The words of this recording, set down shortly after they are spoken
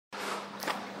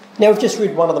Now, we've just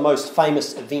read one of the most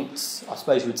famous events, I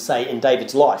suppose you would say, in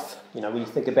David's life. You know, when you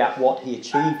think about what he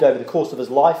achieved over the course of his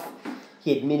life,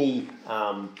 he had many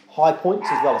high points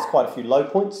as well as quite a few low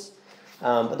points.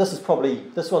 But this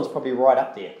one's probably right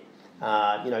up there.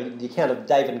 You know, the account of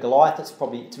David and Goliath, it's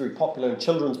very popular in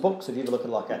children's books. If you ever look at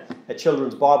like a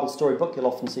children's Bible story book, you'll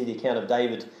often see the account of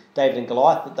David and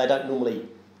Goliath. But they don't normally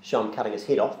show him cutting his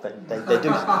head off, but they do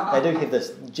have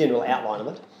this general outline of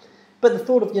it. But the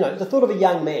thought of a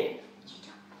young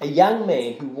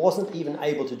man who wasn't even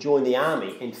able to join the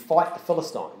army and fight the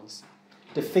Philistines,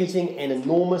 defeating an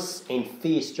enormous and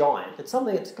fierce giant. It's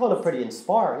something that's kind of pretty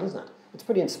inspiring, isn't it? It's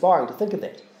pretty inspiring to think of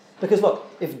that. Because look,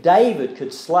 if David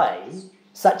could slay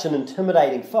such an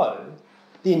intimidating foe,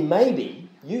 then maybe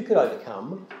you could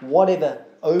overcome whatever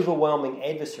overwhelming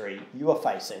adversary you are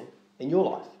facing in your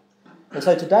life. And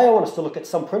so today I want us to look at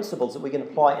some principles that we can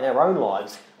apply in our own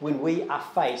lives when we are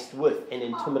faced with an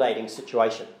intimidating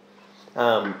situation.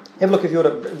 Have a look, if you were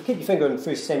to keep your finger in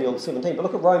 1 Samuel 17, but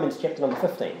look at Romans chapter number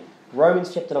 15.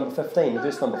 Romans chapter number 15 and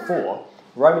verse number 4.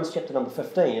 Romans chapter number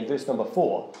 15 and verse number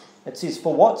 4. It says,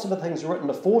 "For whatsoever things written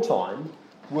aforetime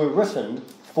were written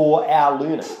for our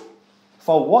learning."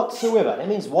 For whatsoever, that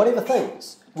means whatever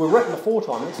things were written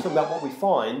aforetime. Let's talk about what we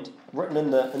find written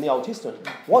in the Old Testament.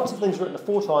 Whatsoever things written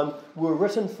aforetime were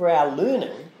written for our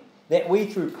learning, that we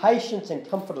through patience and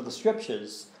comfort of the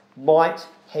Scriptures might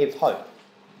have hope.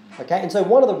 Okay, and so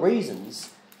one of the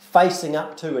reasons facing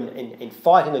up to and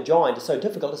fighting a giant is so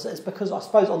difficult is because I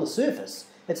suppose on the surface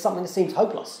it's something that seems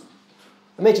hopeless.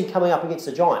 Imagine coming up against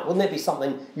a giant. Wouldn't that be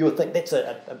something you would think that's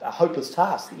a hopeless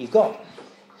task that you've got?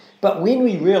 But when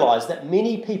we realise that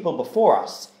many people before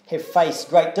us have faced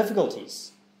great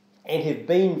difficulties and have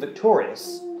been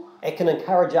victorious, it can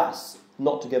encourage us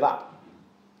not to give up.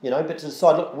 You know, but to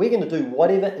decide, look, we're going to do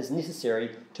whatever is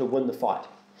necessary to win the fight.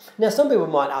 Now, some people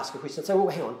might ask a question and say, well,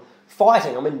 hang on,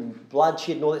 fighting,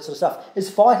 bloodshed and all that sort of stuff. Is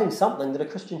fighting something that a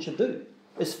Christian should do?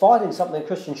 Is fighting something a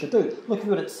Christian should do? Look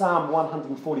at Psalm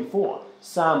 144.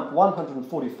 Psalm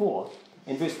 144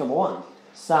 and verse number 1.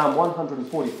 Psalm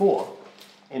 144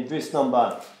 and verse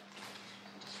number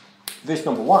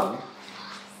 1.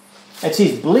 It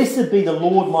says, "Blessed be the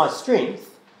Lord my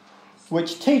strength,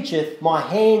 which teacheth my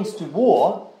hands to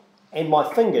war and my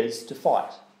fingers to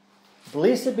fight."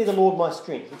 Blessed be the Lord my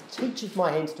strength, which teaches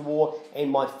my hands to war and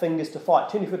my fingers to fight.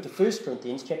 Turn to 1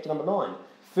 Corinthians chapter number 9.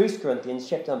 1 Corinthians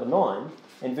chapter number 9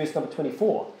 and verse number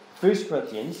 24. 1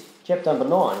 Corinthians chapter number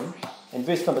 9 and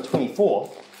verse number 24.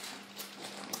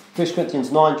 1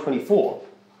 Corinthians 9:24.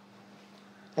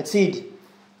 It said,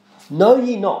 "Know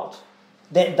ye not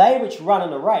that they which run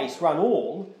in a race run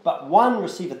all, but one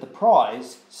receiveth the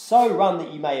prize, so run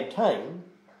that ye may obtain.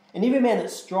 And every man that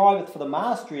striveth for the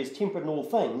mastery is temperate in all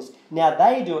things. Now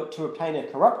they do it to obtain a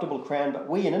corruptible crown, but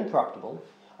we an incorruptible.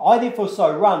 I therefore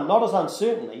so run, not as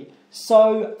uncertainly,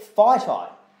 so fight I.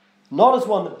 Not as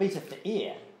one that beateth the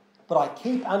air, but I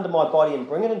keep under my body and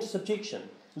bring it into subjection,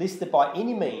 lest that by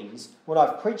any means, when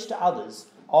I've preached to others,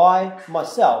 I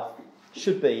myself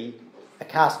should be a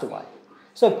castaway."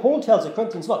 So Paul tells the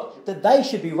Corinthians, look, that they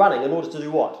should be running in order to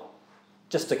do what?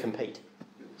 Just to compete.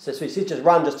 So he says just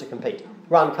run just to compete.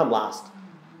 Run, come last.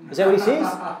 Is that what he says?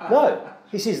 No.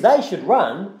 He says they should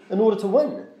run in order to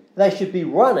win. They should be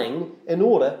running in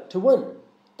order to win.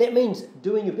 That means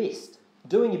doing your best.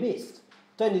 Doing your best.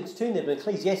 Don't need to turn there, but in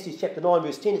Ecclesiastes chapter 9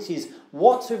 verse 10 it says,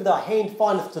 "Whatsoever thy hand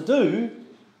findeth to do,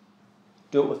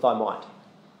 do it with thy might."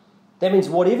 That means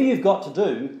whatever you've got to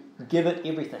do, give it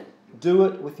everything. Do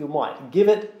it with your might. Give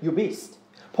it your best.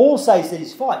 Paul says that he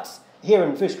fights here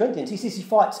in 1 Corinthians. He says he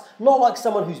fights not like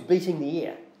someone who's beating the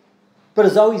air, but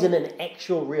as though he's in an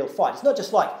actual real fight. It's not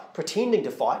just like pretending to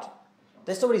fight.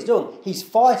 That's not what he's doing. He's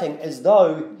fighting as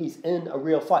though he's in a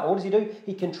real fight. And what does he do?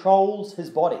 He controls his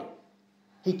body.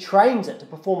 He trains it to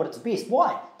perform at its best.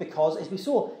 Why? Because, as we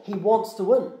saw, he wants to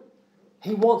win.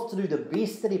 He wants to do the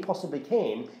best that he possibly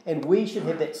can, and we should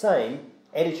have that same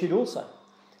attitude also.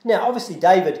 Now, obviously,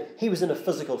 David, he was in a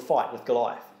physical fight with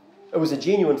Goliath. It was a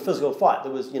genuine physical fight.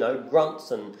 There was, grunts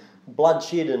and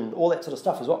bloodshed and all that sort of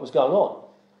stuff is what was going on.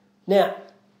 Now,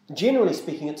 generally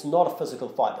speaking, it's not a physical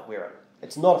fight that we're in.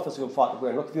 It's not a physical fight that we're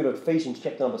in. Look, if you go to Ephesians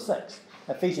chapter number 6.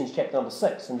 Ephesians chapter number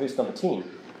 6 and verse number 10.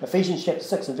 Ephesians chapter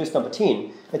 6 and verse number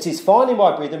 10. It says, "Finally,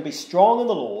 my brethren, be strong in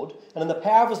the Lord and in the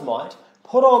power of his might.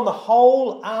 Put on the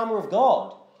whole armour of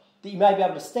God, that you may be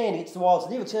able to stand against the wiles of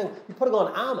the devil." It's saying, you're putting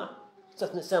on armour. It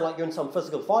doesn't sound like you're in some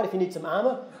physical fight if you need some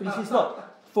armour. But he says, look,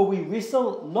 "For we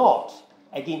wrestle not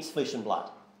against flesh and blood."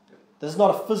 This is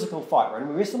not a physical fight, right?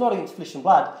 We wrestle not against flesh and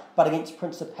blood, but against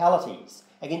principalities,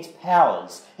 against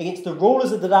powers, against the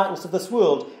rulers of the darkness of this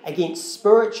world, against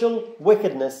spiritual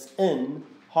wickedness in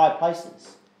high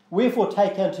places. Wherefore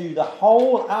take unto you the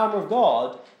whole armour of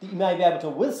God, that you may be able to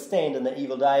withstand in the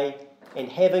evil day, and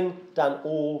having done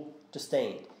all to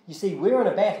stand. You see, we're in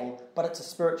a battle, but it's a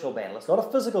spiritual battle. It's not a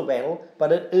physical battle,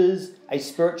 but it is a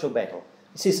spiritual battle.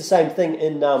 It says the same thing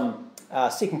in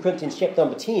 2 Corinthians chapter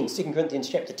number 10. 2 Corinthians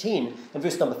chapter 10 and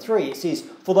verse number 3. It says,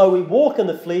 "For though we walk in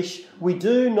the flesh, we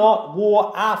do not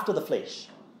war after the flesh.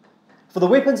 For the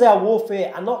weapons of our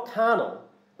warfare are not carnal,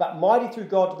 but mighty through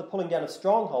God to the pulling down of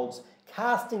strongholds,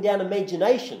 casting down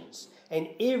imaginations, and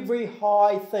every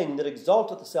high thing that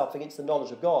exalteth itself against the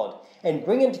knowledge of God, and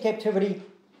bring into captivity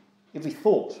every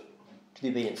thought to the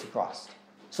obedience of Christ."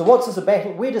 So what's this a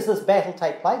battle? Where does this battle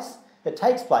take place? It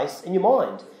takes place in your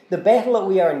mind. The battle that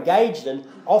we are engaged in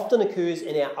often occurs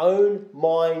in our own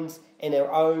minds and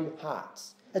our own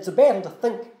hearts. It's a battle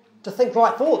to think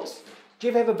right thoughts. Do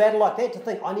you ever have a battle like that, to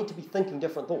think, I need to be thinking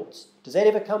different thoughts? Does that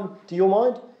ever come to your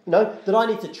mind? That I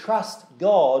need to trust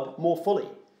God more fully.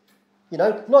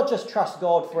 Not just trust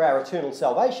God for our eternal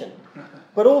salvation,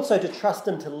 but also to trust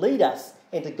Him to lead us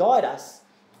and to guide us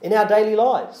in our daily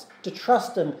lives. To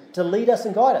trust Him to lead us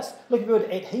and guide us. Look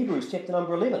at Hebrews chapter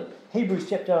number 11. Hebrews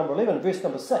chapter number 11 verse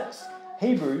number 6.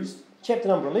 Hebrews chapter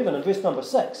number 11 and verse number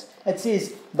 6. It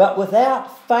says, "But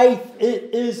without faith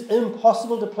it is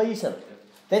impossible to please Him."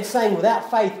 That's saying without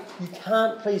faith you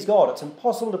can't please God. It's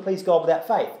impossible to please God without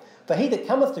faith. "For he that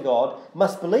cometh to God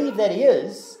must believe that He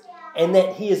is, and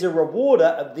that He is a rewarder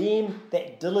of them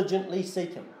that diligently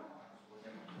seek Him."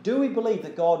 Do we believe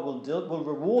that God will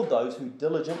reward those who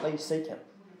diligently seek Him?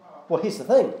 Well, here's the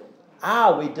thing.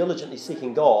 Are we diligently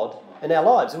seeking God in our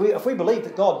lives? If we believe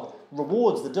that God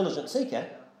rewards the diligent seeker,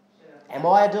 am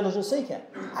I a diligent seeker?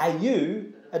 Are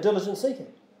you a diligent seeker?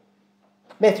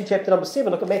 Matthew chapter number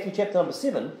 7. Look at Matthew chapter number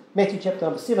 7. Matthew chapter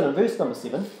number 7 and verse number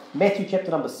 7. Matthew chapter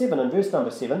number 7 and verse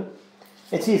number 7.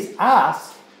 It says,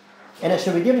 "Ask, and it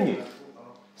shall be given you.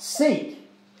 Seek,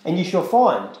 and you shall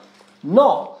find.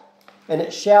 Knock, and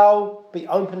it shall be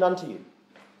opened unto you."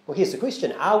 Well, here's the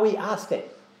question. Are we asking?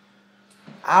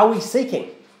 Are we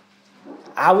seeking?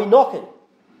 Are we knocking?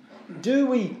 Do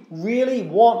we really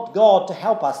want God to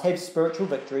help us have spiritual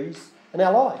victories in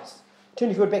our lives? Turn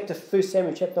if you would back to 1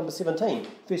 Samuel chapter number 17.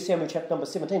 1 Samuel chapter number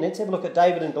 17. Let's have a look at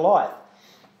David and Goliath.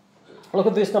 Look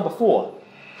at verse number 4.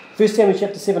 1 Samuel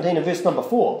chapter 17 and verse number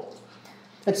 4.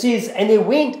 It says, "And there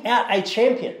went out a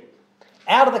champion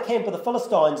out of the camp of the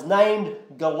Philistines, named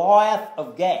Goliath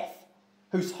of Gath,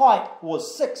 whose height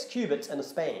was 6 cubits and a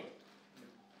span."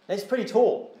 That's pretty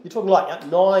tall. You're talking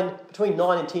like between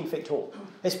 9 and 10 feet tall.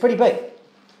 That's pretty big.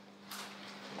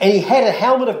 "And he had a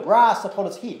helmet of brass upon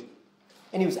his head,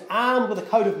 and he was armed with a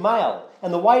coat of mail,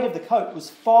 and the weight of the coat was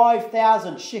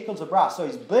 5,000 shekels of brass." So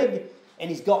he's big, and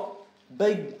he's got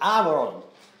big armour on him.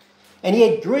 "And he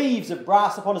had greaves of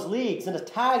brass upon his legs, and a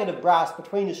target of brass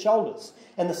between his shoulders.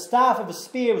 And the staff of his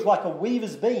spear was like a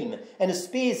weaver's beam, and his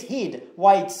spear's head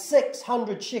weighed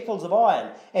 600 shekels of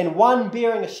iron. And one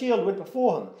bearing a shield went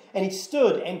before him. And he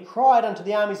stood and cried unto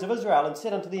the armies of Israel, and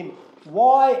said unto them,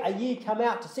 Why are ye come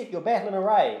out to set your battle in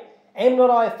array? Am not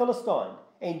I a Philistine?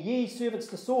 And ye servants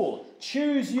to Saul,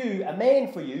 choose you a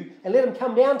man for you, and let him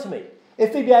come down to me.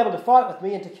 If he be able to fight with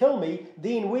me and to kill me,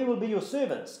 then we will be your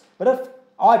servants. But if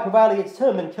I prevail against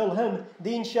him and kill him,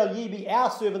 then shall ye be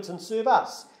our servants and serve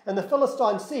us. And the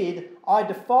Philistines said, I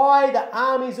defy the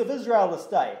armies of Israel this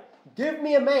day. Give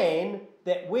me a man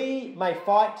that we may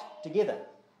fight together."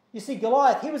 You see,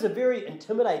 Goliath, he was a very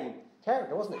intimidating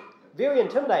character, wasn't he? Very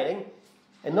intimidating.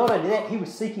 And not only that, he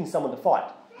was seeking someone to fight.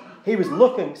 He was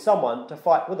looking someone to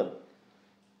fight with him.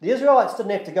 The Israelites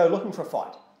didn't have to go looking for a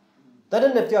fight. They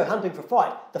didn't have to go hunting for a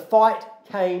fight. The fight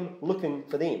came looking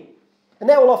for them. And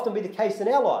that will often be the case in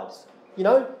our lives.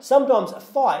 Sometimes a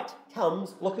fight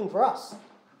comes looking for us.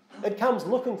 It comes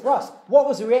looking for us. What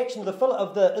was the reaction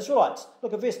of the Israelites?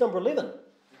 Look at verse number 11.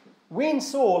 "When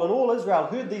Saul and all Israel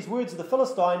heard these words of the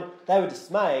Philistine, they were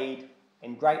dismayed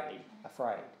and greatly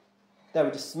afraid." They were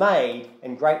dismayed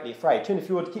and greatly afraid. Turn, if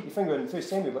you would, keep your finger in 1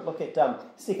 Samuel, but look at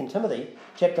 2 Timothy,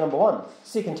 chapter number 1.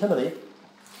 2 Timothy,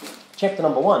 chapter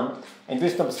number 1, and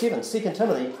verse number 7. 2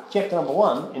 Timothy, chapter number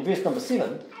 1, and verse number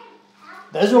 7.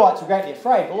 The Israelites were greatly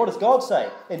afraid, but what does God say?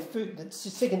 In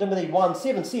 2 Timothy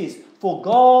 1:7 says, "For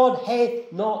God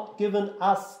hath not given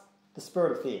us the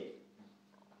spirit of fear,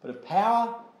 but of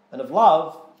power and of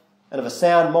love and of a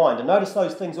sound mind." And notice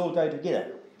those things all go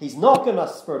together. He's not given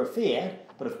us the spirit of fear,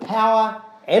 but of power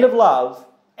and of love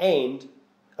and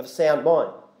of a sound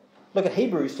mind. Look at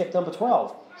Hebrews chapter number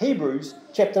 12. Hebrews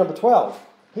chapter number 12.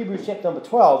 Hebrews chapter number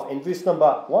 12 and verse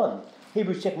number 1.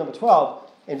 Hebrews chapter number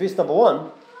 12 and verse number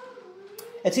 1.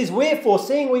 it says, wherefore,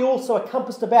 seeing we also are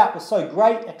compassed about with so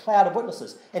great a cloud of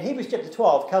witnesses. And Hebrews chapter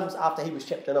 12 comes after Hebrews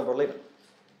chapter number 11.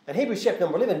 And Hebrews chapter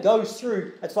number 11 goes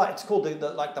through, it's called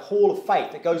the hall of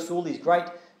faith. It goes through all these great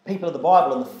people of the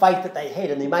Bible and the faith that they had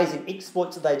and the amazing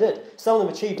exploits that they did. Some of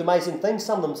them achieved amazing things,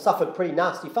 some of them suffered pretty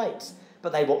nasty fates,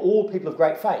 but they were all people of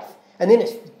great faith. And then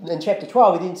in chapter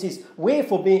 12 it then says,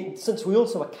 wherefore, since we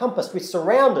also are compassed, we're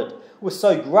surrounded with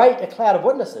so great a cloud of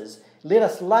witnesses, let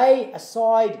us lay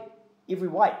aside every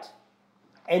weight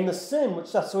and the sin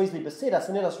which does so easily beset us,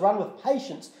 and let us run with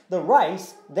patience the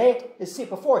race that is set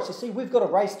before us. You see, we've got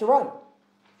a race to run.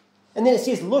 And then it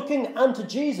says, looking unto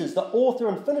Jesus, the author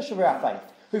and finisher of our faith,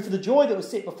 who for the joy that was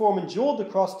set before him endured the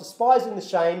cross, despising the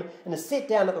shame, and is set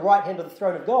down at the right hand of the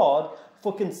throne of God.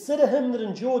 For consider him that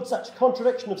endured such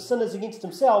contradiction of sinners against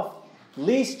himself,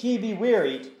 lest ye be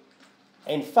wearied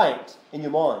and faint in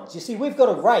your minds. You see, we've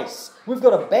got a race, we've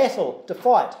got a battle to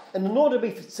fight. And in order to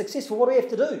be successful, what do we have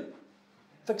to do?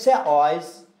 Fix our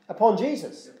eyes upon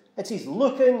Jesus. It says,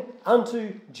 looking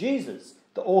unto Jesus,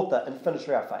 the author and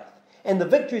finisher of our faith. And the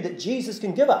victory that Jesus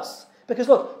can give us. Because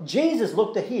look, Jesus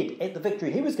looked ahead at the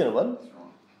victory he was going to win.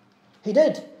 He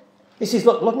did. He says,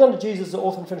 look, looking unto Jesus, the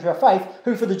author and finisher of our faith,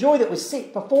 who for the joy that was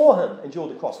set before him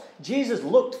endured the cross. Jesus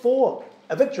looked for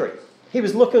a victory. He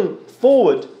was looking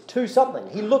forward to something.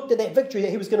 He looked at that victory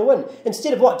that he was going to win.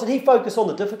 Instead of what? Did he focus on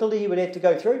the difficulty he would have to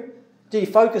go through? Did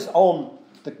he focus on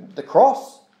the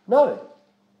cross? No.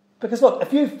 Because look,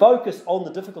 if you focus on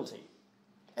the difficulty,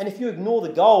 and if you ignore the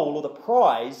goal or the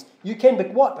prize, you can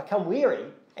become weary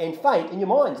and faint in your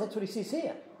minds. That's what he says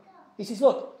here. He says,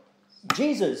 look,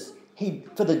 Jesus, he,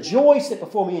 for the joy set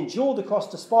before me, endured the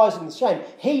cross, despising the shame.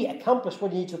 He accomplished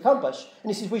what he needed to accomplish.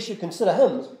 And he says we should consider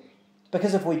him,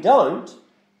 because if we don't,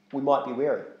 we might be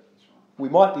weary. We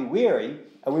might be weary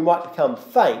and we might become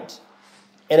faint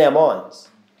in our minds.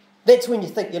 That's when you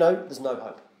think, there's no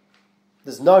hope.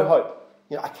 There's no hope.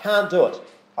 I can't do it.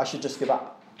 I should just give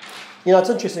up. It's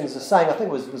interesting, there's a saying, I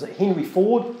think was it Henry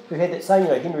Ford who had that saying,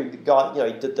 Henry, the guy,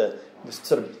 he did the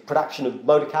sort of production of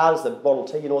motor cars, the Model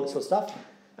T and all that sort of stuff.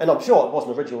 And I'm sure it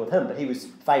wasn't original with him, but he was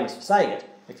famous for saying it.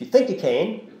 If you think you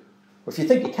can, or if you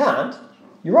think you can't,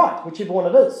 you're right, whichever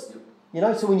one it is.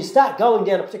 So when you start going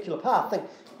down a particular path, think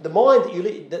the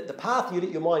path you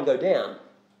let your mind go down,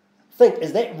 think,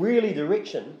 is that really the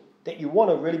direction that you want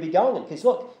to really be going in? Because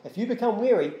look, if you become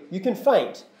weary, you can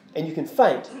faint, and you can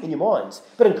faint in your minds.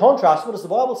 But in contrast, what does the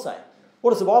Bible say?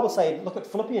 What does the Bible say? Look at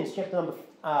Philippians chapter number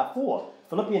 4.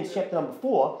 Philippians chapter number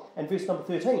 4 and verse number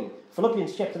 13.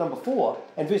 Philippians chapter number 4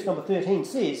 and verse number 13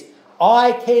 says,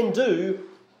 I can do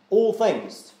all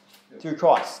things through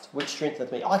Christ, which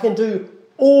strengtheneth me. I can do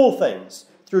all things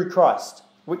through Christ,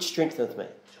 which strengtheneth me.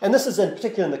 And this is in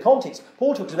particular in the context.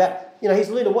 Paul talks about, he's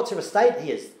learned in whatsoever state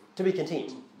he is to be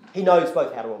content. He knows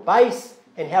both how to abase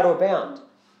and how to abound.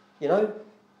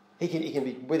 He can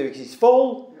be, whether he's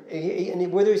full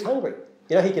and whether he's hungry.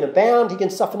 He can abound, he can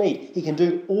suffer need. He can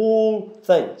do all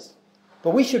things. But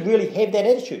we should really have that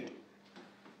attitude.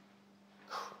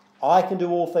 I can do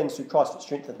all things through Christ which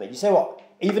strengtheneth me. You say what?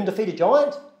 Even defeat a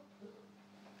giant?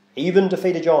 Even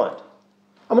defeat a giant.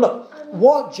 I mean, look,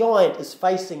 what giant is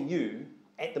facing you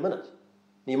at the minute?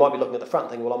 You might be looking at the front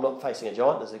thinking, well, I'm not facing a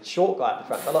giant. There's a short guy at the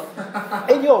front. But look,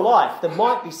 in your life, there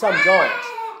might be some giant.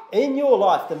 In your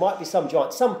life, there might be some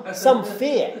giant. Some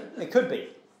fear, it could be.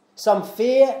 Some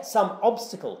fear, some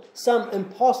obstacle, some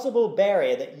impossible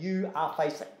barrier that you are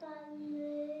facing.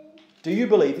 Do you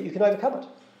believe that you can overcome it?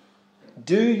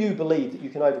 Do you believe that you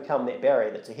can overcome that barrier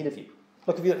that's ahead of you?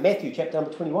 Look, if you at Matthew chapter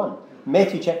number 21.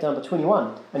 Matthew chapter number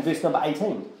 21 and verse number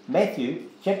 18. Matthew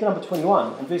chapter number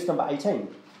 21 and verse number 18.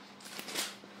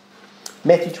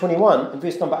 Matthew 21 and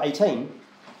verse number 18.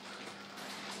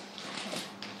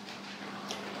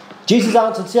 Jesus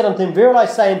answered and said unto them, verily I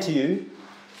say unto you,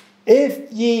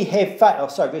 if ye have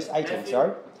faith... verse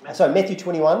 18, Matthew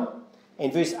 21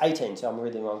 and verse 18. So I'm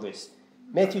reading the wrong verse.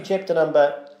 Matthew chapter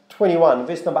number 21,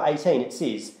 verse number 18, it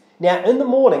says, now in the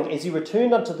morning, as he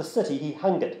returned unto the city, he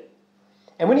hungered.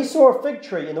 And when he saw a fig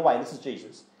tree in the way, this is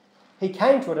Jesus, he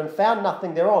came to it and found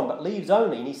nothing thereon, but leaves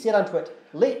only. And he said unto it,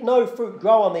 let no fruit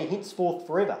grow on thee henceforth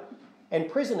forever. And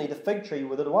presently the fig tree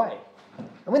withered away.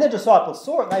 And when the disciples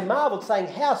saw it, they marvelled, saying,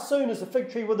 how soon is the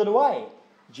fig tree withered away?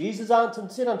 Jesus answered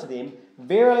and said unto them,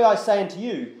 verily I say unto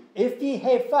you, if ye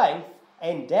have faith,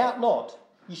 and doubt not,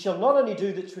 ye shall not only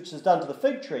do that which is done to the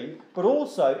fig tree, but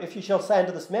also, if ye shall say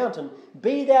unto this mountain,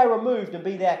 be thou removed, and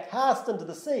be thou cast into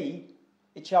the sea,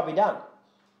 it shall be done.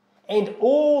 And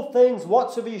all things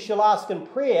whatsoever you shall ask in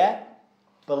prayer,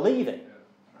 believing,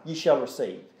 ye shall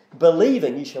receive.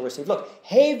 Believing, ye shall receive. Look,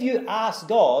 have you asked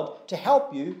God to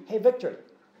help you have victory?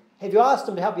 Have you asked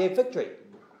him to help you have victory?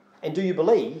 And do you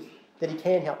believe that he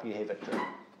can help you have victory?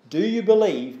 Do you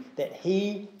believe that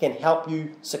he can help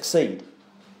you succeed?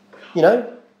 You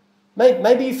know,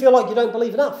 maybe you feel like you don't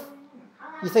believe enough.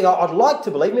 You think, I'd like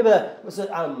to believe. Remember,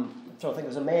 I'm trying to think it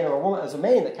was a man or a woman. It was a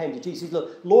man that came to Jesus. He said,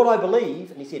 look, Lord, I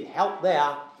believe. And he said, help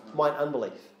thou mine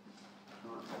unbelief.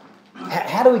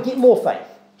 How do we get more faith?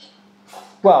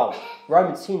 Well,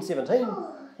 Romans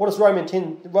 10:17. What does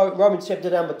Romans chapter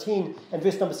number 10 and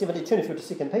verse number 17, turn if you're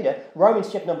to 2 Peter, Romans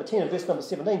chapter number 10 and verse number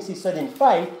 17 says, so then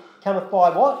faith cometh by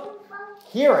what?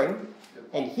 Hearing,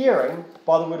 and hearing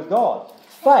by the word of God.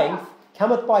 Faith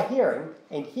cometh by hearing,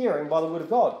 and hearing by the word of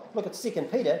God. Look at 2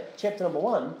 Peter chapter number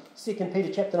 1, 2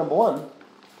 Peter chapter number 1,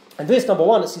 and verse number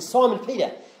 1, it says, Simon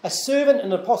Peter, a servant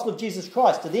and an apostle of Jesus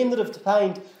Christ, to them that have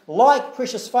obtained like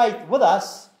precious faith with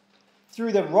us,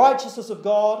 through the righteousness of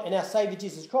God and our Saviour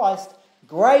Jesus Christ,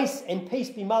 grace and peace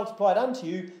be multiplied unto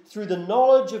you through the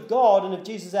knowledge of God and of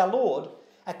Jesus our Lord,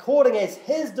 according as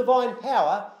his divine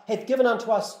power hath given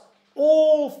unto us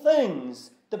all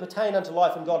things that pertain unto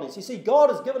life and godliness. You see, God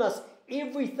has given us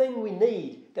everything we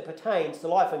need that pertains to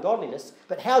life and godliness,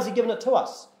 but how's he given it to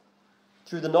us?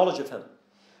 Through the knowledge of him.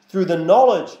 Through the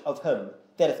knowledge of him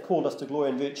that hath called us to glory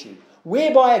and virtue,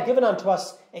 whereby are given unto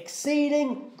us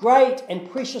exceeding great and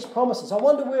precious promises. I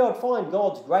wonder where I'd find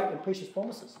God's great and precious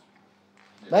promises.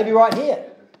 Maybe right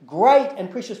here. Great and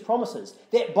precious promises.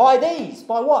 That by these,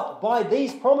 by what? By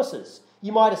these promises,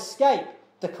 you might escape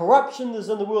the corruption that is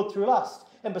in the world through lust.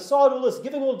 And beside all this,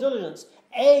 giving all diligence,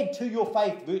 add to your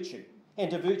faith virtue,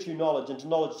 and to virtue knowledge, and to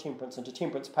knowledge temperance, and to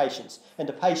temperance patience, and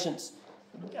to patience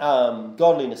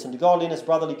godliness, and to godliness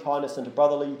brotherly kindness, and to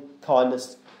brotherly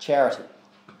kindness charity.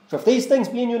 For if these things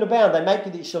be in you and abound, they make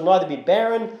you that you shall neither be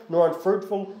barren nor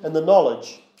unfruitful in the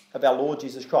knowledge of our Lord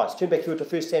Jesus Christ. Turn back through to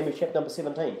 1 Samuel chapter number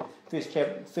 17. 1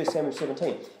 Samuel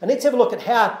 17. And let's have a look at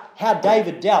how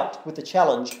David dealt with the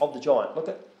challenge of the giant. Look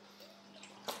at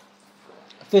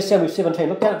 1 Samuel 17.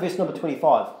 Look down at verse number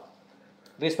 25.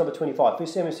 Verse number 25. 1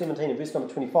 Samuel 17 and verse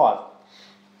number 25.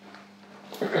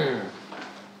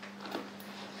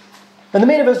 And the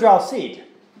men of Israel said,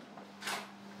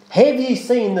 have ye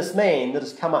seen this man that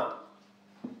is come up?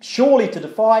 Surely to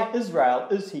defy Israel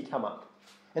is he come up.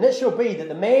 And it shall be that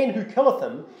the man who killeth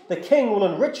him, the king will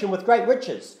enrich him with great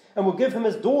riches, and will give him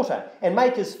his daughter, and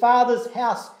make his father's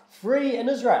house free in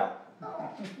Israel.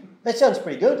 That sounds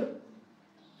pretty good.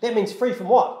 That means free from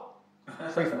what?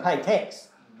 Free from paying tax.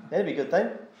 That'd be a good thing.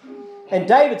 And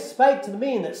David spake to the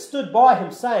men that stood by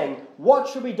him, saying, what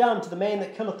shall be done to the man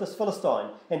that killeth this Philistine,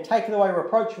 and taketh away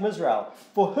reproach from Israel?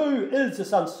 For who is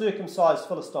this uncircumcised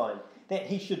Philistine, that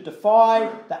he should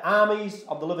defy the armies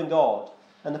of the living God?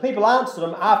 And the people answered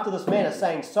him after this manner,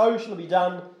 saying, so shall it be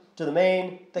done to the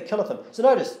man that killeth him. So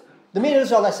notice, the men of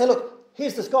Israel, they say, look,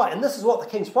 here's this guy, and this is what the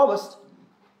king's promised.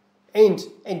 And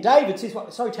David says,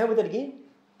 sorry, tell me that again.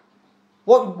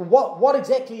 What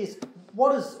exactly is,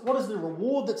 what is the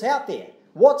reward that's out there?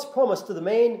 What's promised to the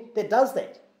man that does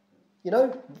that? You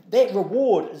know, that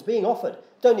reward is being offered.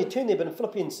 Don't need to turn there, but in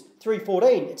Philippians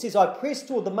 3:14, it says, I press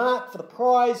toward the mark for the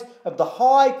prize of the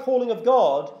high calling of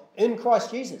God in Christ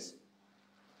Jesus.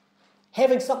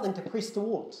 Having something to press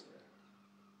towards.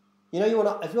 You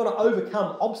know, if you want to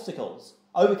overcome obstacles,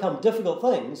 overcome difficult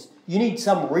things, you need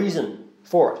some reason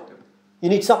for it. You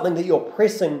need something that you're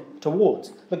pressing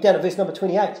towards. Look down at verse number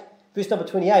 28. Verse number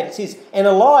 28, it says, and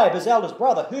Eliab, his eldest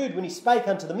brother, heard when he spake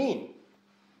unto the men.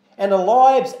 And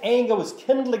Eliab's anger was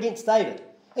kindled against David.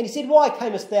 And he said, why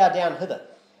camest thou down hither?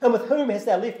 And with whom hast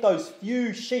thou left those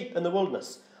few sheep in the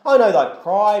wilderness? I know thy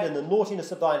pride and the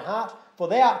naughtiness of thine heart, for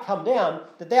thou art come down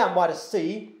that thou mightest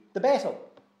see the battle.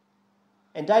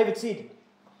 And David said,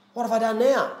 what have I done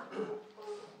now?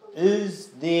 Is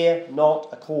there not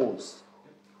a cause?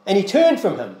 And he turned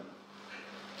from him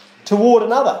toward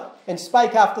another, and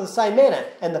spake after the same manner.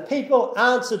 And the people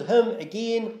answered him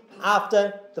again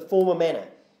after the former manner.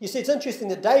 You see, it's interesting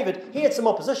that David, he had some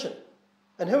opposition.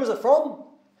 And who was it from?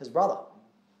 His brother.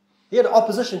 He had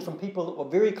opposition from people that were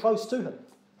very close to him.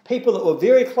 People that were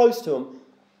very close to him.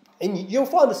 And you'll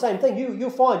find the same thing.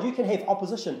 You'll find you can have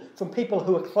opposition from people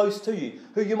who are close to you,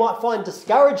 who you might find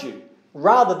discourage you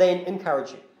rather than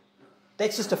encourage you.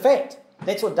 That's just a fact.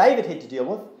 That's what David had to deal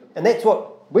with. And that's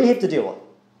what we have to deal with.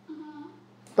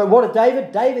 But what did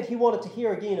David? David, he wanted to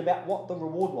hear again about what the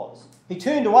reward was. He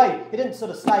turned away. He didn't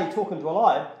sort of stay talking to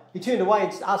Eliab. He turned away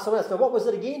and asked someone else, so what was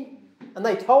it again? And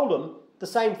they told him the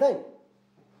same thing.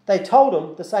 They told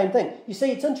him the same thing. You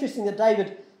see, it's interesting that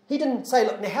David, he didn't say,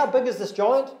 look, now how big is this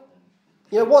giant?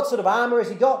 You know, what sort of armour has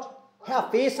he got? How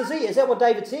fierce is he? Is that what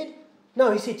David said?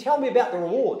 No, he said, tell me about the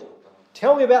reward.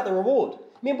 Tell me about the reward.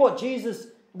 Remember what Jesus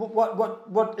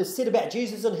what is said about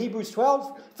Jesus in Hebrews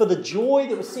 12? For the joy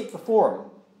that was set before him.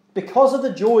 Because of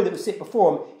the joy that was set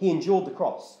before him, he endured the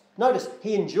cross. Notice,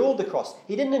 he endured the cross.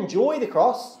 He didn't enjoy the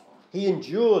cross, he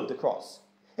endured the cross.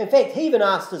 In fact, he even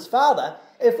asked his Father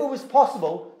if it was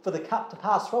possible for the cup to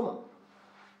pass from him.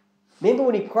 Remember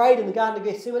when he prayed in the Garden of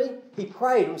Gethsemane? He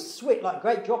prayed, it was sweat like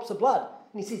great drops of blood.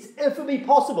 And he says, if it be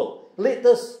possible, let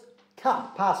this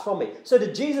cup pass from me. So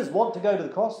did Jesus want to go to the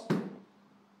cross?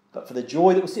 But for the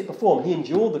joy that was set before him, he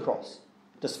endured the cross,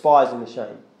 despising the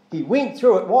shame. He went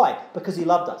through it. Why? Because he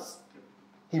loved us.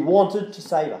 He wanted to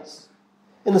save us.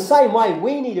 In the same way,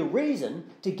 we need a reason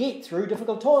to get through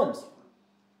difficult times.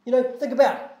 You know, think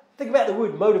about the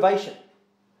word motivation.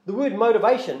 The word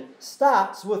motivation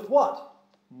starts with what?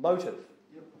 Motive.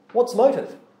 What's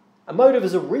motive? A motive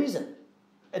is a reason,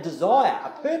 a desire, a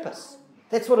purpose.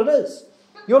 That's what it is.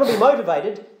 You want to be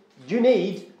motivated, you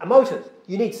need a motive.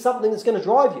 You need something that's going to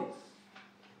drive you.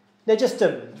 Now, just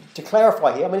to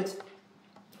clarify here, I mean,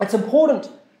 it's important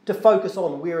to focus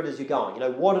on where it is you're going, you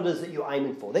know, what it is that you're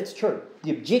aiming for. That's true.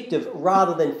 The objective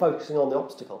rather than focusing on the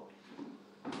obstacle.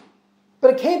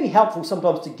 But it can be helpful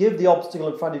sometimes to give the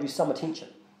obstacle in front of you some attention.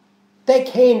 That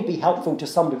can be helpful to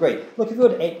some degree. Look, if you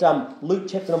look at Luke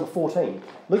chapter number 14.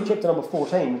 Luke chapter number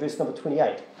 14, verse number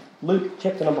 28. Luke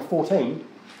chapter number 14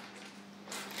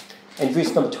 and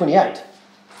verse number 28.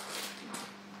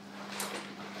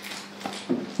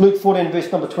 Luke 14,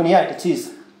 verse number 28, it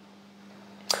says,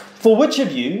 for which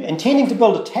of you, intending to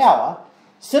build a tower,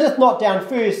 sitteth not down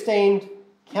first and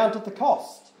counteth the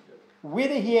cost,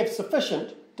 whether he have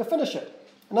sufficient to finish it?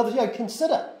 In other words,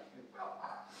 consider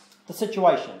the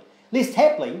situation, lest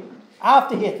haply,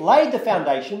 after he hath laid the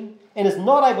foundation, and is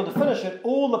not able to finish it,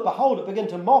 all that behold it begin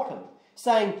to mock him,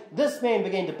 saying, this man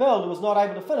began to build and was not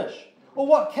able to finish. Or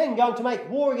what king going to make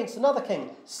war against another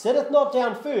king sitteth not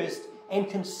down first, and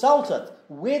consulteth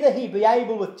whether he be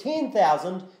able with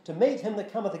 10,000 to meet him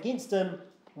that cometh against him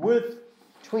with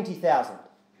 20,000.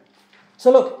 So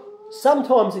look,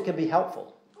 sometimes it can be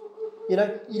helpful. You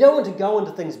know, you don't want to go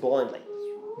into things blindly.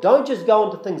 Don't just go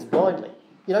into things blindly.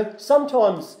 You know,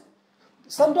 sometimes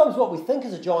what we think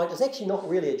is a giant is actually not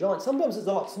really a giant. Sometimes it's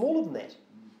a lot smaller than that.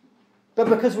 But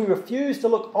because we refuse to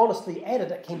look honestly at it,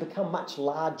 it can become much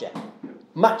larger,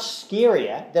 much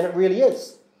scarier than it really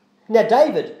is. Now,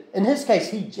 David, in his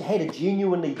case, he had a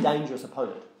genuinely dangerous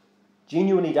opponent.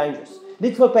 Genuinely dangerous.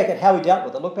 Let's look back at how he dealt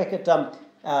with it. Look back at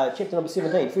chapter number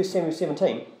 17, 1 Samuel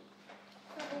 17.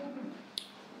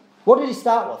 What did he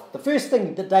start with? The first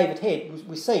thing that David had,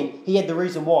 we've seen, he had the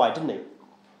reason why, didn't he?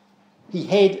 He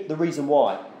had the reason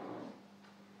why.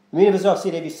 The men of Israel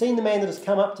said, have you seen the man that has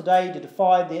come up today to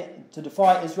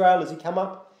defy Israel as he come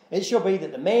up? It shall be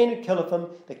that the man who killeth him,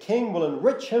 the king will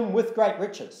enrich him with great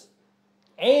riches,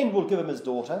 and will give him his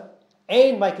daughter,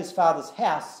 and make his father's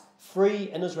house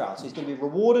free in Israel. So he's going to be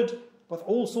rewarded with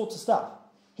all sorts of stuff.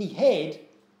 He had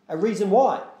a reason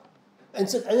why. And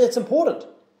it's important.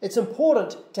 It's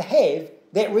important to have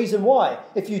that reason why.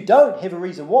 If you don't have a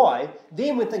reason why,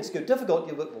 then when things get difficult,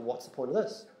 you go, well, what's the point of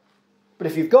this? But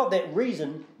if you've got that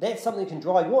reason, that's something that can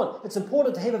drive you on. It's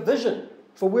important to have a vision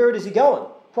for where it is you're going.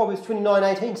 Proverbs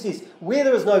 29:18 says, where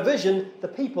there is no vision, the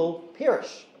people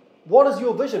perish. What is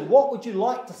your vision? What would you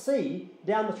like to see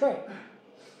down the track?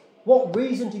 What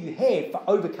reason do you have for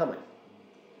overcoming?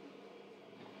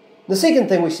 The second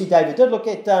thing we see David did, look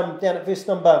at down at verse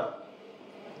number,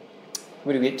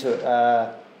 where do we get to it?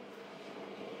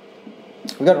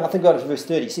 I think we got it to verse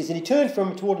 30. It says, and he turned from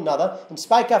him toward another, and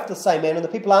spake after the same manner, and the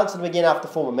people answered him again after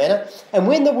the former manner. And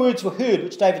when the words were heard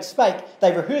which David spake,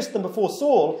 they rehearsed them before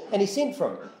Saul, and he sent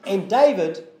for him. And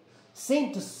David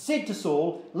said to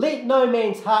Saul, let no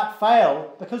man's heart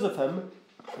fail because of him.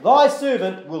 Thy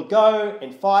servant will go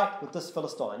and fight with this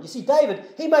Philistine. You see, David,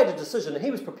 he made a decision, and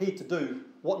he was prepared to do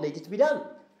what needed to be done.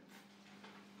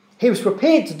 He was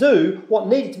prepared to do what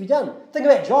needed to be done. Think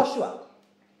about Joshua.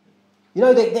 You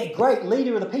know, that great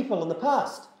leader of the people in the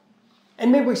past.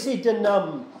 And remember we said in,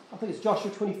 I think it's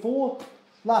Joshua 24,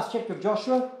 last chapter of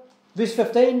Joshua, verse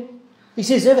 15. He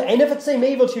says, and if it seem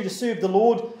evil to you to serve the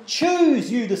Lord, choose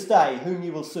you this day whom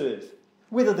you will serve.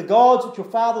 Whether the gods which your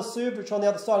fathers served, which are on the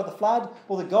other side of the flood,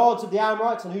 or the gods of the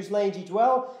Amorites on whose land ye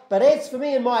dwell. But as for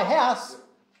me and my house,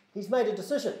 he's made a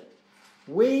decision.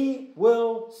 We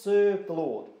will serve the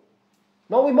Lord.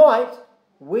 Not we might,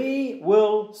 we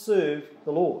will serve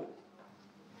the Lord.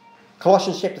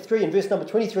 Colossians chapter 3 and verse number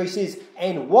 23 says,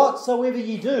 and whatsoever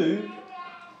ye do,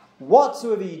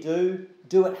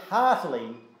 do it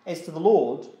heartily as to the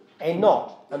Lord, and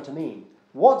not unto men.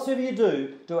 Whatsoever you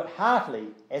do it heartily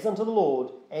as unto the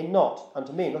Lord, and not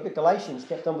unto men. Look at Galatians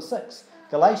chapter number 6.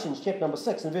 Galatians chapter number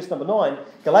 6 and verse number 9.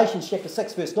 Galatians chapter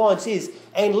 6 verse 9 says,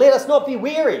 and let us not be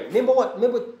weary. Remember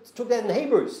we took that in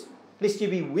Hebrews. Lest you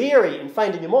be weary and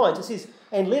faint in your minds. It says,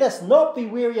 and let us not be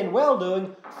weary in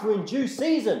well-doing, for in due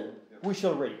season we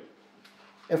shall reap,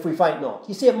 if we faint not.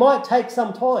 You see, it might take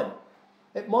some time.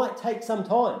 It might take some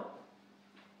time.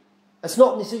 It's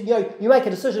not necessarily, you make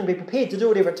a decision and be prepared to do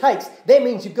whatever it takes. That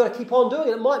means you've got to keep on doing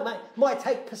it. It might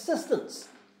take persistence.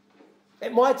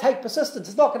 It might take persistence.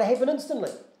 It's not going to happen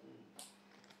instantly.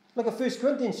 Look at 1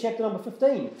 Corinthians chapter number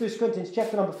 15. 1 Corinthians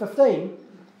chapter number 15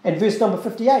 and verse number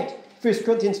 58. 1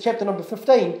 Corinthians chapter number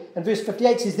 15 and verse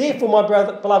 58 says, therefore, my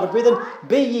beloved brethren,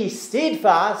 be ye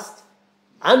steadfast,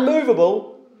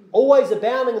 unmovable, always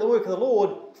abounding in the work of the Lord,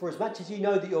 for as much as you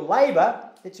know that your labour,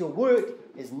 that's your work,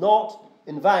 is not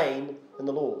in vain in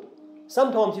the Lord.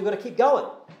 Sometimes you've got to keep going.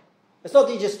 It's not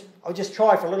that I'll just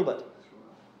try for a little bit.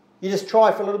 You just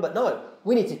try for a little bit. No,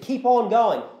 we need to keep on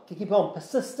going, to keep on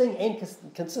persisting and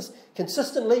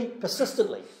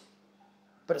persistently.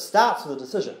 But it starts with a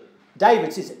decision.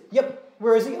 David says, yep,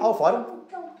 where is he? I'll fight him.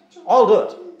 I'll do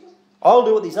it. I'll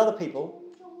do what these other people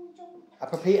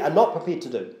are not prepared to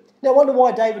do. Now, I wonder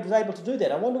why David was able to do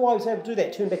that. I wonder why he was able to do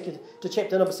that. Turn back to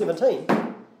chapter number 17.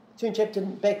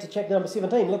 Back to chapter number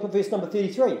 17. Look at verse number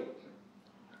 33.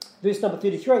 Verse number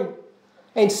 33.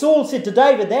 And Saul said to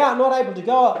David, thou art not able to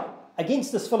go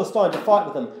against this Philistine to fight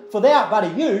with him, for thou art but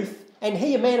a youth, and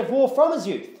he a man of war from his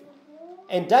youth.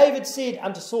 And David said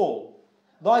unto Saul,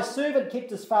 thy servant kept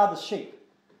his father's sheep,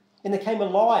 and there came a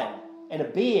lion and a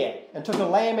bear, and took a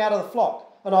lamb out of the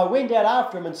flock. And I went out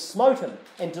after him, and smote him,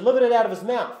 and delivered it out of his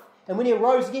mouth. And when he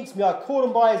arose against me, I caught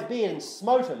him by his beard, and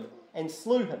smote him, and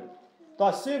slew him.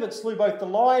 Thy servant slew both the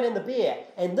lion and the bear,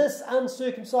 and this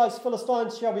uncircumcised Philistine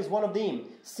shall be as one of them,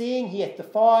 seeing he hath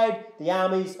defied the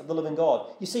armies of the living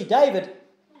God. You see, David,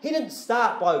 he didn't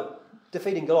start by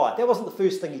defeating Goliath. That wasn't the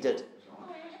first thing he did.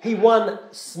 He won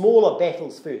smaller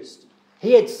battles first.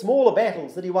 He had smaller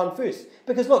battles that he won first.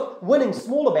 Because look, winning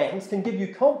smaller battles can give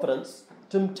you confidence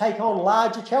to take on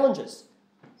larger challenges.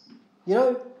 You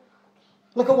know,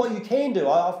 look at what you can do.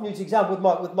 I often use the example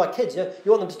with my kids. You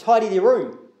want them to tidy their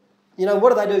room. You know,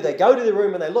 what do? They go to their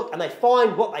room and they look and they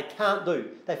find what they can't do.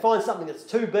 They find something that's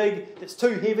too big, that's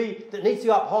too heavy, that needs to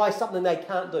go up high, something they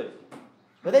can't do.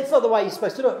 But that's not the way you're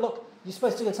supposed to do it. Look, you're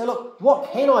supposed to say, look,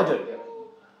 what can I do?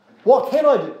 What can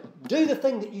I do? Do the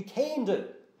thing that you can do.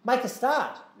 Make a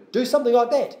start. Do something like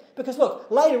that. Because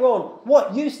look, later on,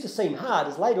 what used to seem hard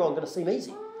is later on going to seem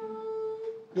easy.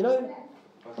 You know?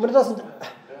 I mean, it doesn't...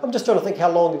 I'm just trying to think how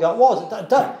long ago it was.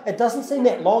 It doesn't seem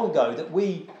that long ago that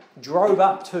we drove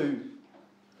up to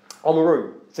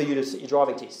Oamaru for you to sit your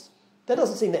driving test. That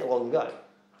doesn't seem that long ago.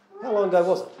 How long ago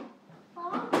was it?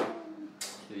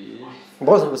 2 years. It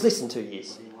wasn't. It was less than 2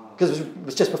 years. Because it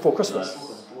was just before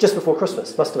Christmas. Just before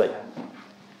Christmas, must have been.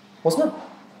 Wasn't it?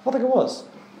 I think it was.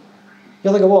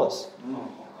 Yeah, I think it was.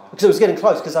 Because it was getting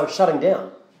close because they were shutting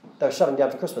down. They were shutting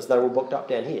down for Christmas. They were all booked up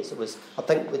down here. So it was, I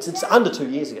think, it's under 2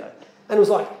 years ago. And it was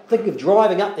like, think of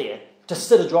driving up there to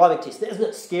sit a driving test. Isn't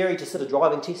it scary to sit a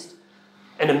driving test?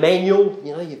 And a manual,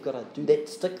 you know, you've got to do that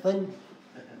stick thing.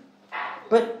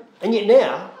 And yet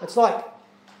now, it's like,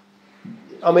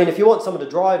 I mean, if you want someone to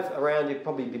drive around, you'd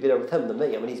probably be better with him than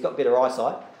me. I mean, he's got better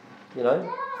eyesight, you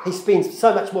know. He spends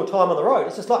so much more time on the road.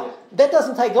 It's just like, that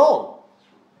doesn't take long.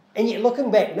 And yet looking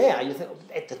back now, you think,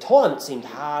 at the time it seemed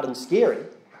hard and scary.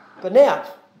 But now,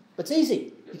 it's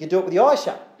easy. You can do it with your eyes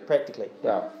shut, practically.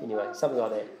 Well, anyway, something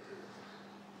like that.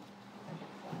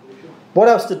 What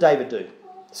else did David do?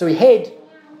 So he had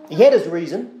his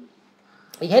reason.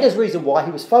 He had his reason why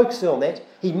he was focusing on that.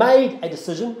 He made a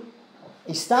decision.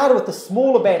 He started with the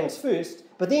smaller battles first,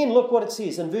 but then look what it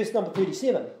says in verse number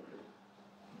 37.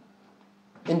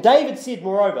 And David said,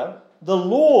 moreover, the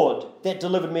Lord that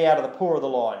delivered me out of the paw of the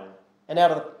lion and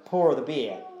out of the paw of the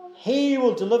bear, he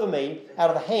will deliver me out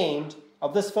of the hand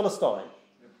of this Philistine.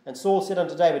 And Saul said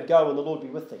unto David, go, and the Lord be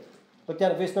with thee. Look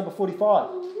down at verse number 45.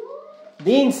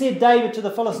 Then said David to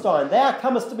the Philistine, thou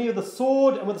comest to me with a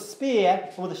sword and with a spear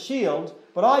and with a shield,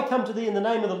 but I come to thee in the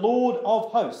name of the Lord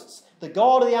of hosts, the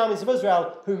God of the armies of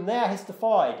Israel, whom thou hast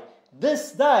defied.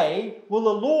 This day will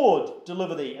the Lord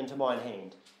deliver thee into mine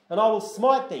hand. And I will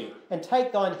smite thee, and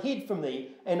take thine head from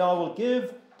thee, and I will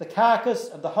give the carcass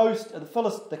of the host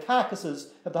of the carcasses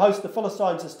of the host of the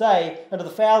Philistines this day, and to the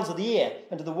fowls of the air,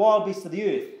 and to the wild beasts of the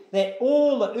earth, that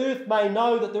all the earth may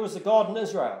know that there is a God in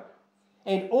Israel.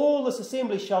 And all this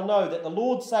assembly shall know that the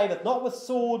Lord saveth not with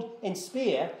sword and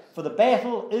spear, for the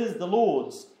battle is the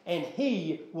Lord's, and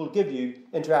he will give you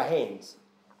into our hands.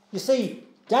 You see,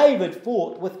 David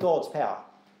fought with God's power.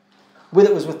 Whether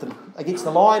it was against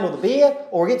the lion or the bear,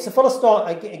 or against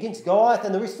against Goliath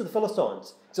and the rest of the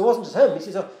Philistines. So it wasn't just him. He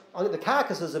says, the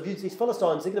carcasses of these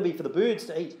Philistines, they're going to be for the birds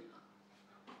to eat.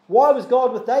 Why was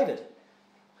God with David?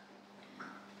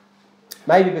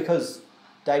 Maybe because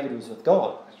David was with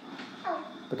God.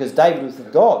 Because David was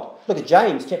with God. Look at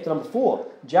James chapter number 4.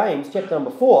 James chapter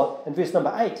number 4 and verse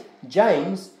number 8.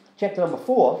 James chapter number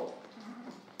 4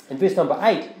 and verse number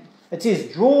 8. It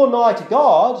says, draw nigh to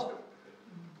God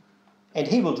and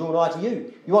he will draw nigh to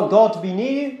you. You want God to be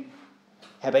near you?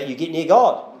 How about you get near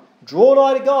God? Draw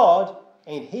nigh to God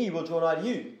and he will draw nigh to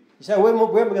you. You say, where am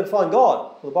I going to find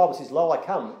God? Well, the Bible says, lo, I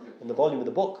come in the volume of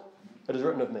the book. It is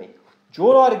written of me.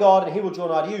 Draw nigh to God and he will draw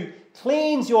nigh to you.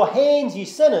 Cleanse your hands, ye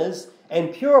sinners,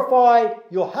 and purify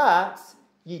your hearts,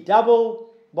 ye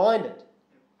double-minded.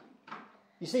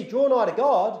 You see, draw nigh to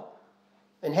God,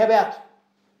 and how about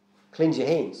cleanse your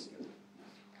hands?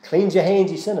 Cleanse your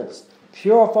hands, ye sinners.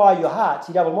 Purify your hearts,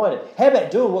 ye double-minded. How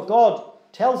about doing what God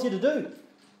tells you to do?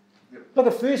 Look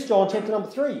at 1 John chapter number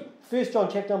 3. 1 John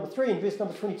chapter number 3 and verse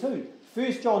number 22.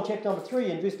 1 John chapter number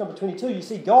 3 and verse number 22. You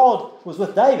see, God was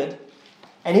with David,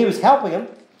 and he was helping him.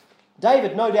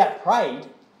 David no doubt prayed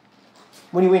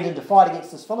when he went in to fight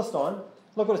against this Philistine.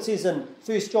 Look what it says in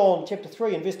 1 John chapter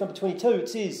 3 and verse number 22. It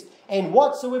says, and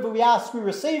whatsoever we ask we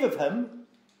receive of him,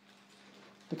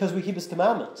 because we keep his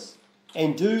commandments,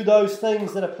 and do those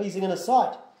things that are pleasing in his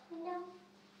sight. No.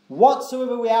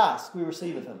 Whatsoever we ask we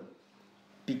receive of him,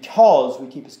 because we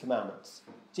keep his commandments.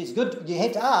 See, it's good, you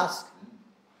have to ask.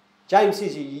 James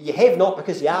says you have not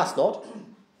because you ask not.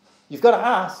 You've got to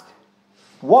ask.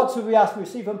 Whatsoever we ask we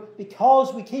receive him,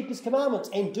 because we keep his commandments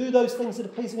and do those things that are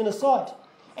pleasing in his sight.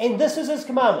 And this is his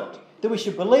commandment, that we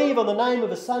should believe on the name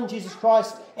of his Son Jesus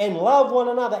Christ and love one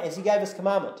another as he gave us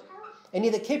commandment. And he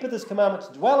that keepeth his commandments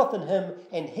dwelleth in him,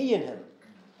 and he in him.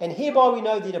 And hereby we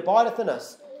know that he abideth in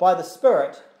us by the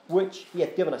Spirit which he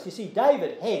hath given us. You see,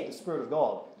 David had the Spirit of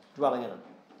God dwelling in him.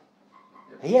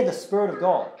 He had the Spirit of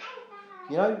God.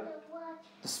 You know,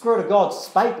 the Spirit of God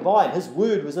spake by him. His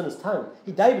word was in his tongue.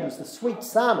 David was the sweet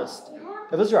psalmist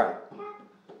of Israel.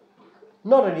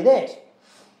 Not only that,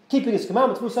 keeping his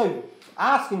commandments, but also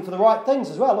asking for the right things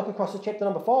as well. Look across to chapter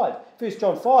number 5. 1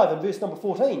 John 5 and verse number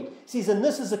 14. It says, and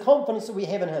this is the confidence that we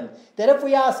have in him, that if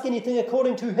we ask anything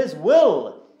according to his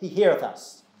will, he heareth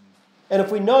us. And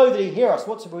if we know that he heareth us,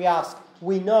 whatsoever we ask,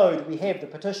 we know that we have the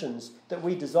petitions that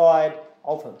we desired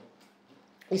of him.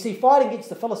 You see, fighting against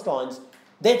the Philistines,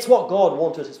 that's what God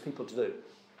wanted his people to do.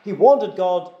 He wanted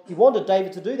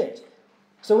David to do that.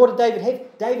 So what did David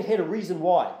have? David had a reason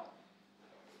why.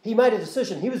 He made a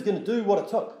decision. He was going to do what it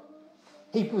took.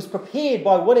 He was prepared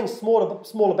by winning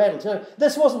smaller battles. You know,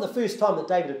 this wasn't the first time that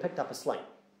David had picked up a sling.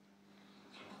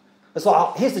 It's like,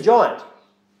 oh, here's the giant.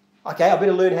 Okay, I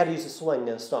better learn how to use a sling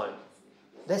and a stone.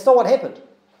 That's not what happened.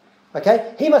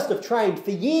 Okay, he must have trained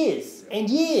for years and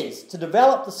years to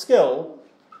develop the skill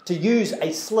to use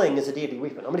a sling as a deadly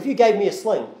weapon. I mean, if you gave me a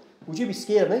sling, would you be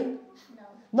scared of me?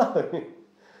 No.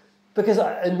 Because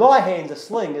in my hands, a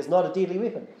sling is not a deadly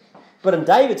weapon. But in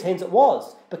David's hands it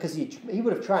was, because he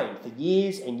would have trained for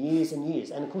years and years and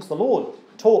years. And of course the Lord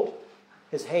taught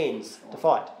his hands to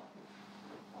fight.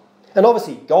 And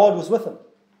obviously God was with him.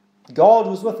 God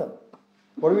was with him.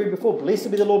 What did we read before? Blessed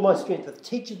be the Lord my strength, that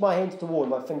teacheth my hands to war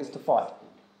and my fingers to fight.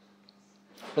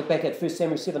 Look back at 1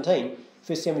 Samuel 17.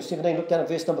 1 Samuel 17, look down at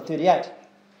verse number 38.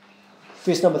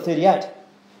 Verse number 38.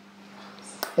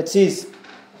 It says,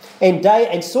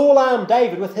 and Saul armed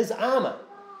David with his armour,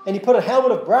 and he put a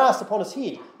helmet of brass upon his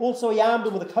head. Also he armed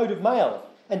him with a coat of mail.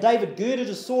 And David girded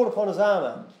his sword upon his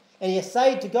armour. And he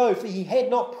essayed to go, for he had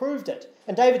not proved it.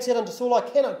 And David said unto Saul, I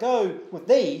cannot go with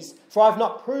these, for I have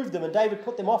not proved them. And David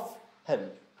put them off him.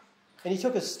 And he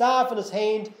took his staff in his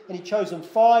hand, and he chose him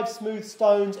 5 smooth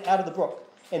stones out of the brook,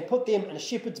 and put them in a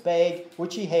shepherd's bag,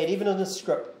 which he had, even in his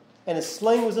scrip. And his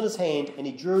sling was in his hand, and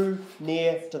he drew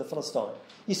near to the Philistine.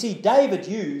 You see, David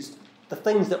used the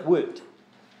things that worked.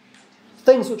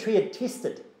 Things which he had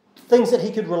tested. Things that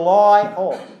he could rely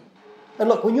on. And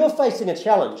look, when you're facing a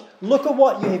challenge, look at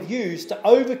what you have used to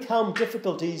overcome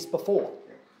difficulties before.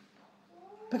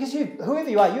 Because whoever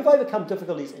you are, you've overcome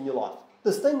difficulties in your life.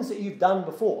 There's things that you've done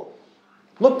before.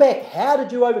 Look back, how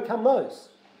did you overcome those?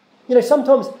 You know,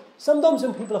 sometimes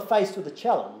when people are faced with a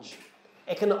challenge,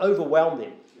 it can overwhelm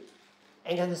them.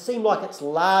 And it can seem like it's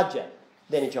larger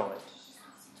than a giant.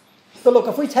 But look,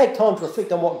 if we take time to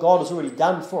reflect on what God has already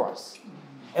done for us,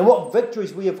 and what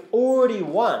victories we have already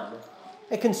won,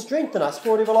 it can strengthen us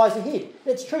for whatever lies ahead.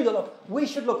 It's true that, look, we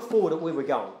should look forward at where we're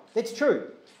going. That's true.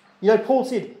 You know, Paul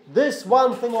said, this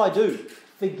one thing I do,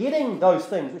 forgetting those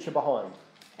things which are behind,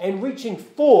 and reaching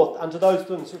forth unto those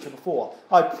things which are before.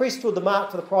 I press toward the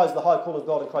mark for the prize of the high call of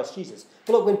God in Christ Jesus.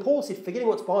 But look, when Paul said forgetting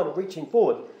what's behind and reaching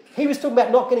forward, he was talking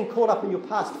about not getting caught up in your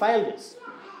past failures.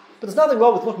 But there's nothing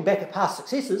wrong with looking back at past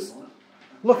successes,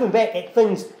 looking back at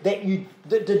things that you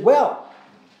did well.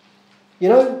 You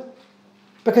know,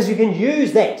 because you can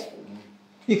use that.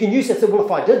 You can use that and say, well,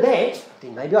 if I did that,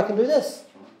 then maybe I can do this.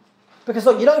 Because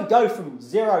look, you don't go from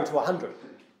 0 to 100.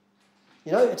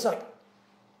 You know, it's like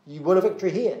you win a victory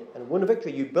here and win a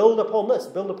victory. You build upon this,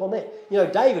 build upon that. You know,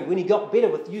 David, when he got better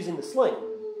with using the sling,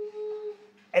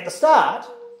 at the start,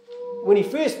 when he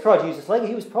first tried to use the sling,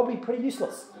 he was probably pretty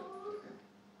useless.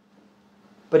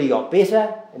 But he got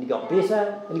better, and he got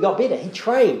better, and he got better. He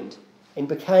trained and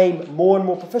became more and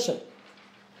more proficient.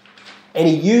 And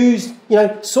he used, you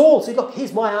know, Saul said, look,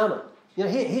 here's my armour. You know,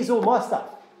 here's all my stuff.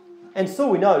 And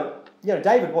Saul, we know, you know,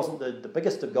 David wasn't the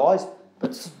biggest of guys,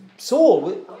 but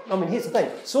Saul, I mean, here's the thing.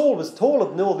 Saul was taller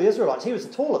than all the Israelites. He was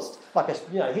the tallest, like,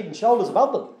 head and shoulders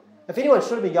above them. If anyone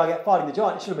should have been going out fighting the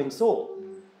giant, it should have been Saul.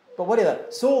 But whatever,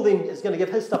 Saul then is going to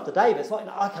give his stuff to David. It's like,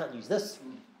 no, I can't use this.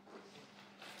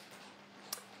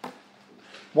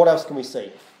 What else can we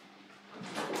see?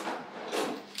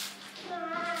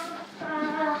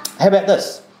 How about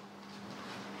this?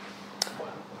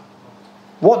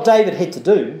 What David had to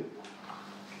do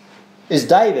is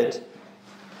David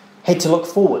had to look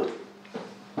forward.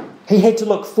 He had to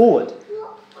look forward.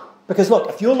 Because look,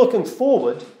 if you're looking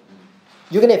forward,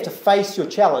 you're going to have to face your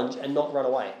challenge and not run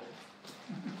away.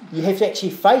 You have to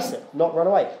actually face it, not run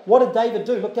away. What did David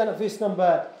do? Look down at verse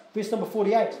number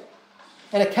 48.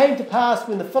 And it came to pass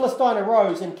when the Philistine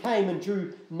arose and came and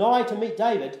drew nigh to meet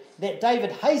David, that David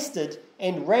hasted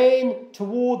and ran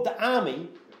toward the army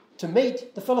to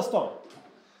meet the Philistine.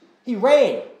 He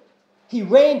ran. He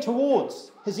ran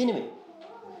towards his enemy.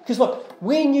 Because look,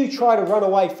 when you try to run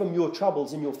away from your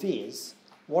troubles and your fears,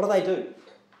 what do?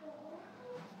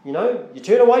 You know, you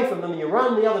turn away from them and you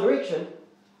run the other direction.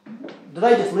 Do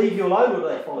they just leave you alone, or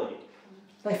do they follow you?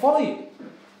 They follow you.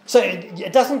 So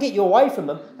it doesn't get you away from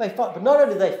them. But not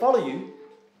only do they follow you,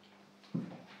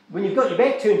 when you've got your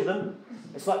back turned to them,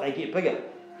 it's like they get bigger.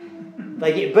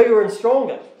 They get bigger and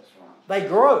stronger. They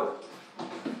grow.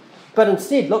 But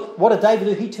instead, look, what did David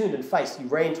do? He turned and faced. He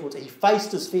ran towards it. He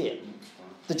faced his fear.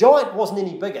 The giant wasn't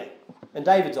any bigger in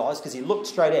David's eyes because he looked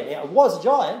straight at it. Now, it was a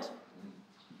giant,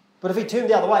 but if he turned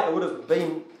the other way, it would have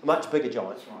been a much bigger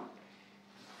giant.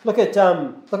 Look at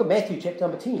Matthew chapter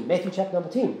number 10. Matthew chapter number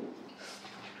 10.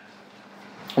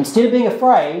 Instead of being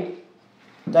afraid,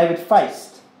 David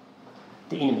faced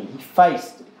the enemy. He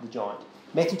faced the giant.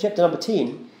 Matthew chapter number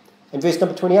 10 and verse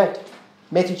number 28.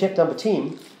 Matthew chapter number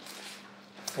 10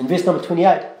 and verse number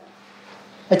 28.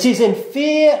 It says, and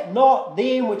fear not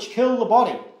them which kill the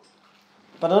body,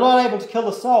 but are not able to kill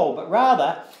the soul, but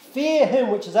rather fear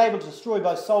him which is able to destroy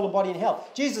both soul and body and hell.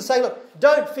 Jesus is saying, look,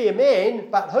 don't fear man,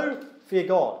 but who? Fear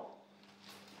God.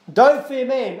 Don't fear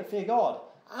man, but fear God.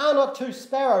 Are not 2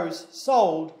 sparrows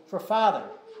sold for a farthing?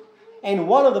 And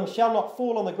one of them shall not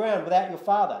fall on the ground without your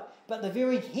Father. But the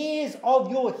very hairs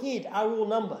of your head are all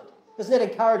numbered. Isn't that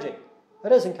encouraging?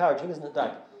 It is encouraging, isn't it,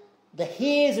 Dave? The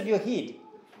hairs of your head,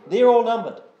 they're all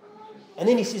numbered. And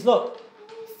then he says, look,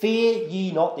 fear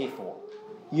ye not therefore.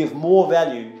 You have more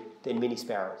value than many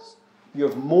sparrows. You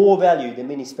have more value than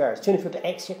many sparrows. Turn to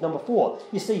Acts chapter number 4.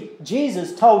 You see,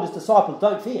 Jesus told his disciples,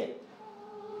 don't fear.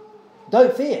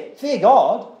 Don't fear. Fear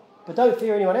God, but don't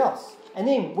fear anyone else. And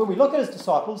then when we look at his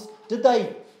disciples, did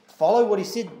they follow what he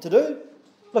said to do?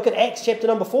 Look at Acts chapter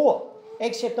number 4.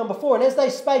 Acts chapter number 4. And as they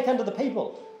spake unto the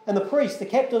people, and the priests, the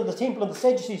captain of the temple, and the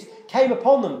Sadducees came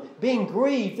upon them, being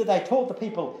grieved that they taught the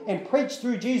people, and preached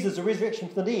through Jesus the resurrection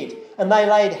from the dead. And they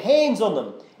laid hands on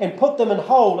them, and put them in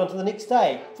hold until the next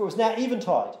day, for it was now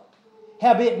eventide.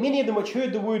 Howbeit many of them which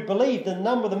heard the word believed, and the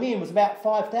number of the men was about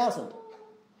 5,000.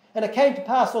 And it came to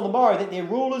pass on the morrow that their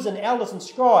rulers and elders and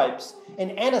scribes,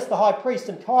 and Annas the high priest,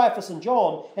 and Caiaphas and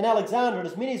John, and Alexander, and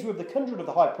as many as were of the kindred of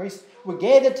the high priest, were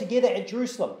gathered together at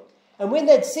Jerusalem. And when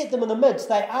they had set them in the midst,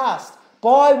 they asked,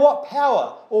 by what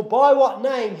power or by what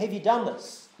name have you done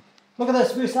this? Look at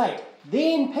this, verse 8.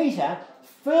 Then Peter,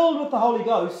 filled with the Holy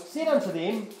Ghost, said unto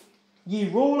them, ye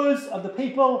rulers of the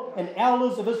people and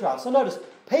elders of Israel. So notice,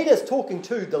 Peter's talking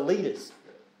to the leaders,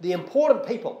 the important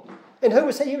people. And who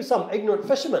was he? He was some ignorant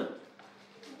fisherman.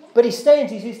 But he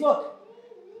stands, he says, look,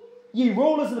 ye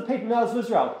rulers of the people and elders of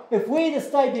Israel, if we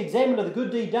this day be examined of the good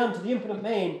deed done to the impotent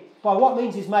man, by what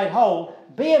means he is made whole,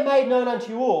 be it made known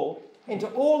unto you all, and to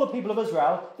all the people of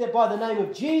Israel, that by the name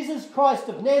of Jesus Christ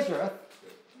of Nazareth,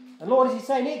 and Lord, what does he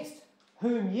say next?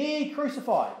 Whom ye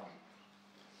crucified,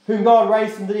 whom God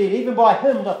raised from the dead, even by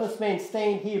him doth this man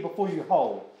stand here before you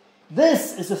whole.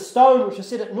 This is a stone which is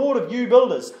set at naught of you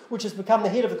builders, which has become the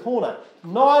head of the corner.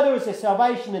 Neither is there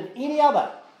salvation in any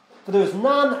other, for there is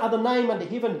none other name under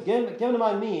heaven given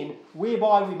among men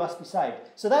whereby we must be saved.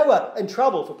 So they were in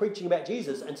trouble for preaching about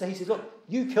Jesus, and so he says, look,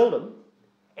 you killed him,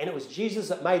 and it was Jesus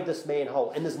that made this man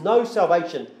whole. And there's no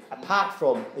salvation apart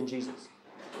from in Jesus.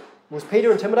 Was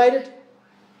Peter intimidated?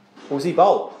 Or was he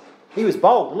bold? He was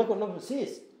bold. And look what it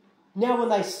says. Now when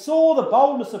they saw the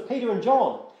boldness of Peter and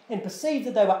John, and perceived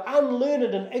that they were unlearned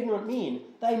and ignorant men,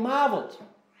 they marvelled.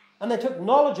 And they took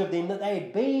knowledge of them that they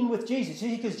had been with Jesus.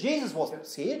 See, because Jesus wasn't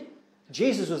scared.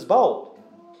 Jesus was bold.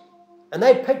 And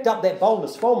they picked up that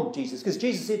boldness from Jesus, because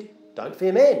Jesus said, don't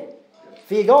fear man,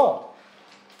 fear God.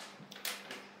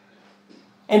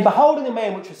 And beholding a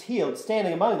man which was healed,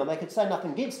 standing among them, they could say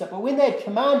nothing against it. But when they had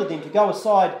commanded them to go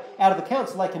aside out of the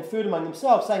council, they conferred among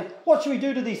themselves, saying, what shall we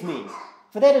do to these men?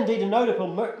 For that indeed a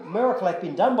notable miracle hath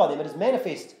been done by them. It is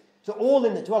manifest to all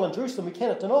them that dwell in Jerusalem, we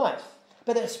cannot deny it.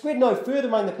 But that spread no further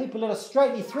among the people, let us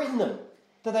straightly threaten them,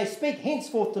 that they speak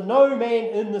henceforth to no man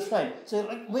in this name.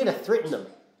 So we're to threaten them.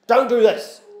 Don't do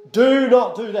this. Do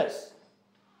not do this.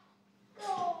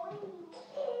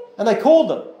 And they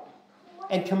called them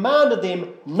and commanded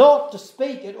them not to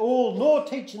speak at all, nor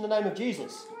teach in the name of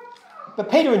Jesus.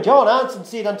 But Peter and John answered and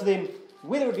said unto them,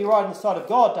 whether it be right in the sight of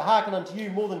God to hearken unto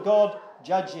you more than God,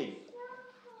 judge ye.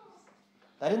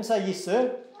 They didn't say, yes,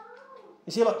 sir.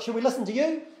 You see, look, should we listen to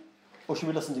you or should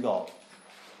we listen to God?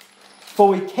 For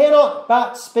we cannot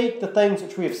but speak the things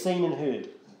which we have seen and heard.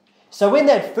 So when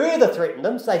they'd further threatened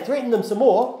them, so they threatened them some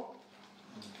more,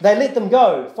 they let them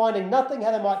go, finding nothing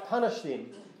how they might punish them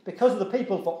because of the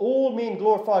people, for all men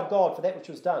glorified God for that which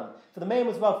was done. For the man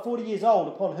was about 40 years old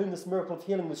upon whom this miracle of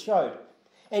healing was showed.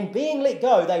 And being let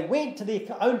go, they went to their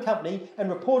own company and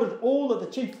reported all that the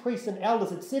chief priests and elders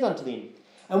had said unto them.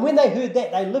 And when they heard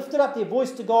that, they lifted up their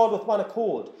voice to God with one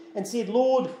accord, and said,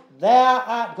 Lord, thou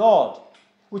art God,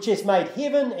 which hast made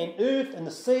heaven and earth and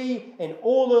the sea and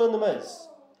all that in them is,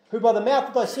 who by the mouth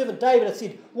of thy servant David hath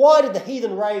said, why did the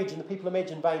heathen rage and the people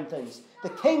imagine vain things? The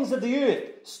kings of the earth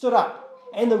stood up,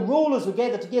 and the rulers were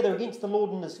gathered together against the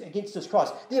Lord and against his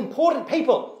Christ. The important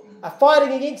people are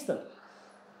fighting against them.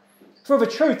 For of a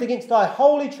truth against thy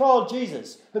holy child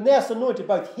Jesus, whom thou hast anointed,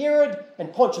 both Herod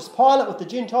and Pontius Pilate with the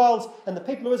Gentiles and the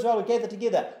people of Israel were gathered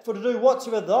together, for to do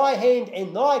whatsoever thy hand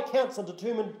and thy counsel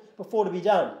determined before to be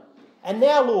done. And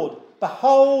now, Lord,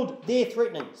 behold their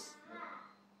threatenings,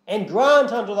 and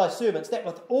grant unto thy servants that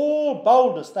with all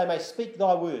boldness they may speak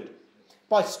thy word,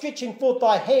 by stretching forth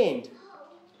thy hand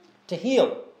to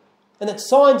heal, and that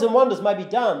signs and wonders may be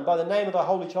done by the name of thy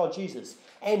holy child Jesus.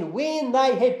 And when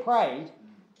they had prayed,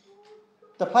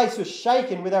 the place was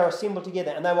shaken where they were assembled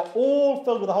together, and they were all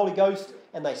filled with the Holy Ghost,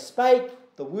 and they spake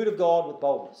the word of God with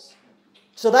boldness.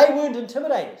 So they weren't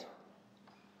intimidated.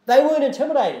 They weren't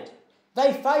intimidated.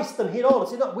 They faced them head on and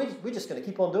said, no, we're just going to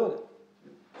keep on doing it.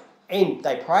 And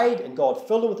they prayed, and God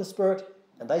filled them with the Spirit,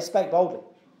 and they spake boldly.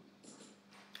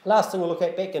 Last thing we'll look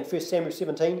at back in 1 Samuel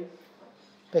 17.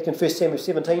 Back in 1 Samuel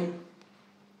 17.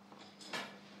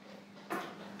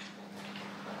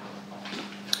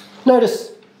 Notice,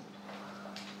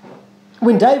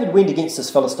 when David went against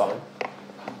this Philistine,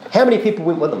 how many people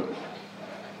went with him?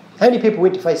 How many people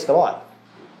went to face Goliath?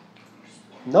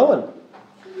 No one.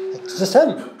 It's just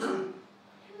him.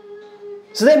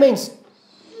 So that means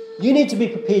you need to be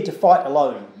prepared to fight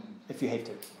alone if you have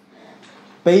to.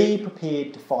 Be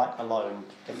prepared to fight alone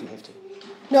if you have to.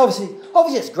 Now,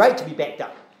 obviously it's great to be backed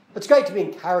up. It's great to be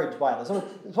encouraged by others. I mean,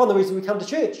 it's one of the reasons we come to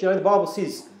church. The Bible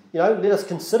says, let us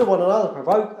consider one another,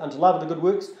 provoke unto love and to good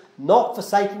works, not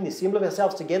forsaking the assembly of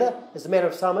ourselves together, as the manner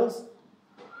of some is,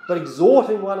 but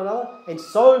exhorting one another, and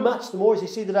so much the more as you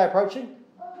see the day approaching.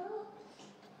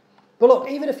 But look,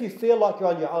 even if you feel like you're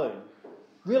on your own,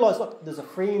 realise, look, there's a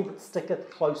friend that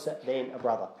sticketh closer than a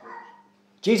brother.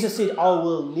 Jesus said, I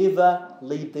will never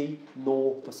leave thee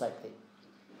nor forsake thee.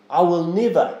 I will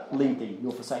never leave thee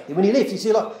nor forsake thee. When he left, he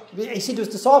said to his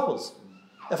disciples,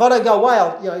 if I don't go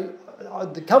away,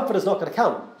 the Comforter's not going to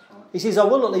come. He says, I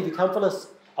will not leave you comfortless,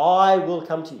 I will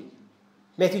come to you.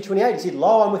 Matthew 28, he said,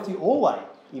 lo, I'm with you always,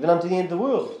 even unto the end of the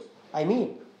world.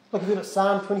 Amen. Look at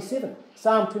Psalm 27.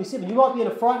 Psalm 27. You might be in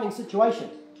a frightening situation.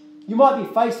 You might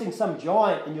be facing some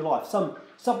giant in your life,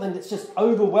 something that's just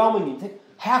overwhelming you. You think,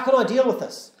 how can I deal with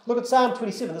this? Look at Psalm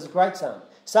 27. This is a great psalm.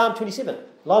 Psalm 27.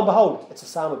 Lo and behold, it's a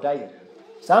psalm of David.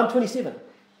 Psalm 27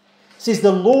 says,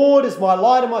 the Lord is my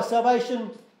light and my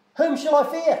salvation. Whom shall I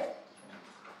fear?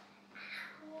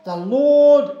 The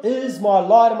Lord is my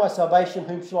light and my salvation.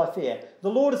 Whom shall I fear? The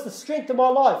Lord is the strength of my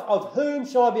life. Of whom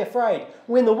shall I be afraid?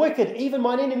 When the wicked, even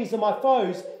mine enemies and my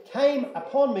foes, came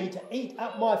upon me to eat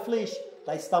up my flesh,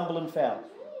 they stumble and fail.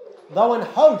 Though an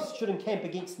host should encamp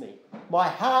against me, my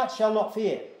heart shall not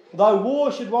fear. Though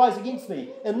war should rise against me,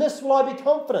 in this will I be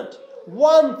confident.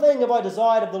 One thing have I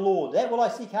desired of the Lord, that will I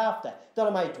seek after, that I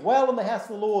may dwell in the house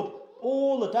of the Lord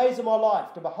all the days of my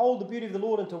life, to behold the beauty of the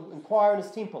Lord and to inquire in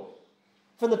his temple.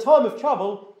 For in the time of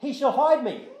trouble he shall hide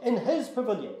me in his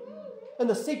pavilion. In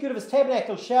the secret of his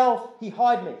tabernacle shall he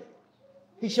hide me.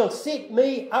 He shall set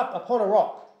me up upon a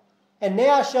rock. And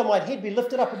now shall my head be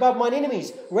lifted up above mine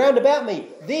enemies round about me.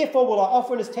 Therefore will I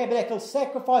offer in his tabernacle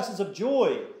sacrifices of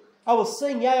joy. I will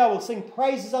sing, yea, I will sing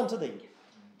praises unto thee.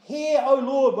 Hear, O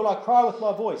Lord, will I cry with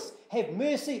my voice. Have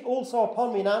mercy also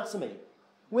upon me and answer me.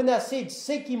 When thou saidst,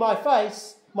 seek ye my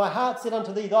face, my heart said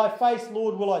unto thee, thy face,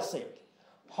 Lord, will I seek.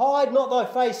 Hide not thy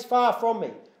face far from me.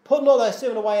 Put not thy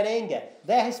servant away in anger.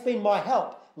 Thou hast been my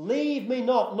help. Leave me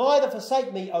not, neither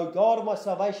forsake me, O God of my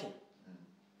salvation.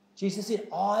 Jesus said,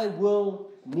 I will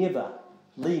never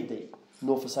leave thee,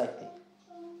 nor forsake thee.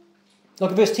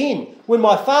 Look at verse 10. When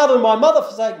my father and my mother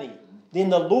forsake me, then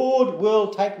the Lord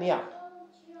will take me up.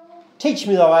 Teach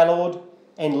me, thou, O Lord,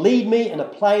 and lead me in a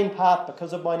plain path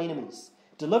because of mine enemies.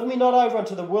 Deliver me not over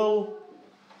unto the will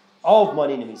of mine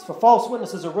enemies, for false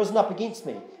witnesses are risen up against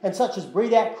me, and such as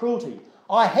breathe out cruelty.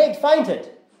 I had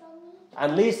fainted,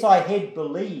 unless I had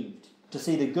believed to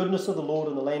see the goodness of the Lord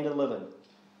in the land of the living.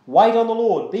 Wait on the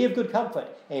Lord, be of good comfort,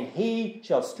 and he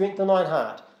shall strengthen thine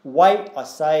heart. Wait, I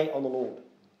say, on the Lord.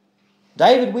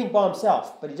 David went by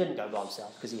himself, but he didn't go by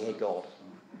himself because he had God.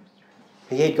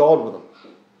 He had God with him.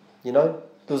 You know,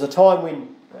 there was a time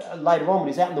when, later on, when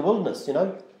he's out in the wilderness, you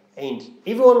know, and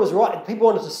everyone was right, and people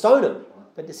wanted to stone him.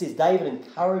 But it says David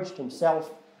encouraged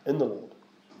himself in the Lord.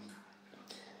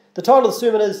 The title of the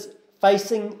sermon is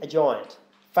Facing a Giant.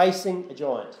 Facing a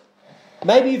Giant.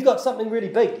 Maybe you've got something really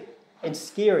big and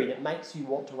scary that makes you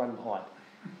want to run and hide.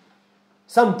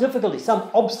 Some difficulty,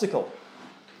 some obstacle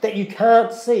that you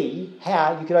can't see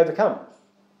how you can overcome.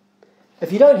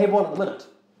 If you don't have one at the minute,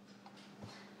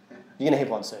 you're going to have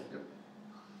one soon.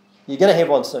 You're going to have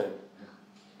one soon.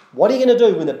 What are you going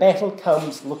to do when the battle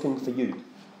comes looking for you?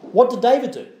 What did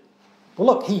David do? Well,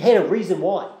 look, he had a reason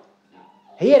why.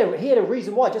 He had a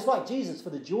reason why, just like Jesus,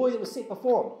 for the joy that was set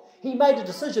before him. He made a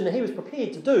decision and he was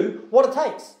prepared to do what it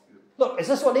takes. Look, is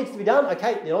this what needs to be done?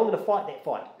 Okay, then I'm going to fight that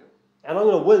fight. And I'm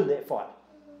going to win that fight.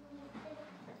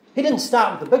 He didn't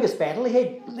start with the biggest battle. He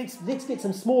had, let's get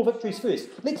some small victories first.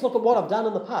 Let's look at what I've done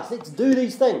in the past. Let's do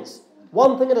these things.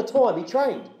 One thing at a time. He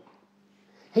trained.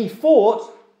 He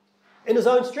fought in his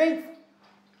own strength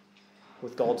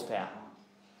with God's power.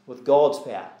 With God's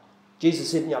power.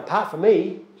 Jesus said, apart from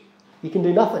me, you can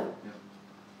do nothing.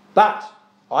 But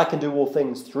I can do all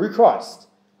things through Christ,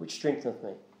 which strengtheneth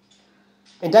me.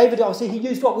 And David, obviously, he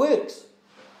used what works.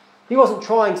 He wasn't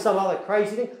trying some other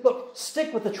crazy thing. Look,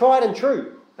 stick with the tried and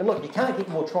true. And look, you can't get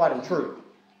more tried and true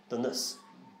than this.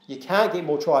 You can't get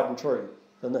more tried and true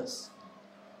than this.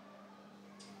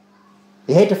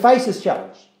 He had to face his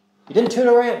challenge. He didn't turn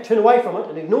away from it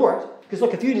and ignore it. Because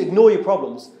look, if you ignore your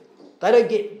problems, they don't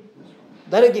get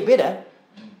better.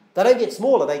 They don't get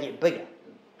smaller, they get bigger.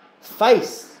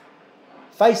 Face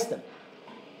them.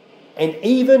 And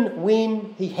even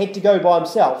when he had to go by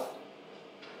himself,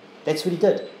 that's what he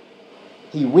did.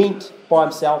 He went by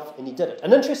himself and he did it.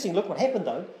 And interesting, look what happened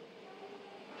though.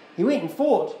 He went and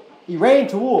fought. He ran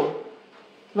to war.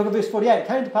 Look at verse 48. It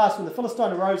came to pass when the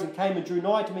Philistine arose and came and drew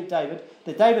nigh to meet David,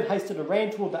 that David hasted and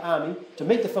ran toward the army to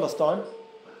meet the Philistine.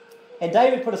 And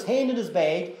David put his hand in his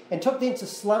bag and took thence a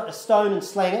stone and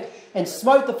slang it and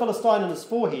smote the Philistine on his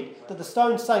forehead, that the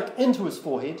stone sank into his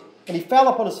forehead, and he fell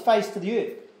upon his face to the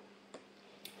earth.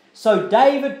 So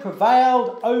David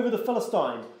prevailed over the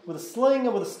Philistine with a sling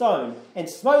and with a stone, and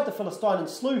smote the Philistine and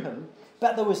slew him,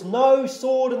 but there was no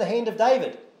sword in the hand of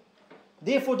David.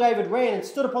 Therefore David ran and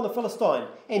stood upon the Philistine,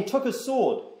 and took his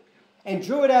sword, and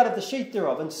drew it out of the sheath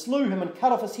thereof, and slew him, and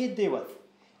cut off his head therewith.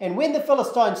 And when the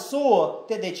Philistines saw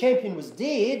that their champion was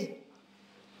dead,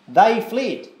 they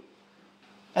fled.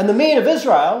 And the men of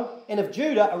Israel and of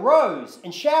Judah arose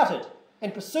and shouted,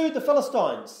 and pursued the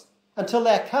Philistines, until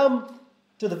they come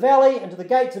to the valley and to the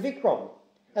gates of Ekron.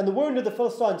 And the wounded of the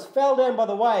Philistines fell down by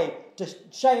the way to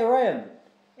Shaaraim,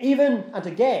 even unto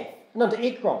Gath and unto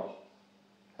Ekron.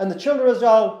 And the children of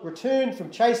Israel returned from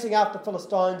chasing after the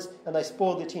Philistines, and they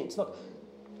spoiled their tents. Look,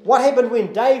 what happened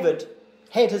when David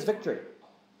had his victory?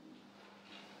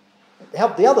 It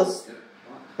helped the others.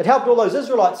 It helped all those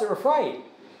Israelites that were afraid.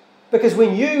 Because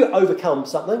when you overcome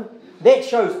something, that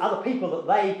shows other people that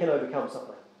they can overcome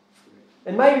something.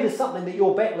 And maybe there's something that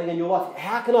you're battling in your life.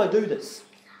 How can I do this?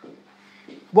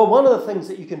 Well, one of the things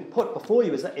that you can put before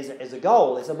you as a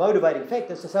goal, as a motivating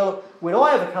factor, is to say, look, when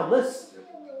I overcome this,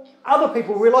 other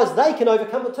people realise they can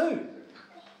overcome it too.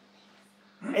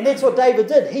 And that's what David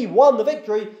did. He won the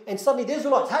victory, and suddenly the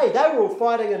Israelites, hey, they were all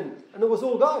fighting and it was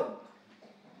all going.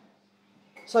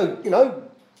 So,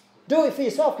 do it for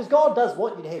yourself, because God does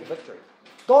want you to have victory.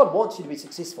 God wants you to be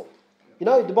successful. The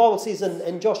Bible says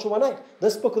in Joshua 1:8,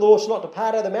 this book of the law shall not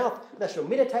depart out of the mouth, thou shalt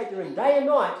meditate therein day and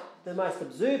night, thou mayest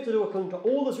observe to do according to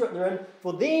all that is written therein,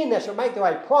 for then thou shalt make thy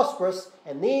way prosperous,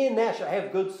 and then thou shalt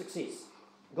have good success.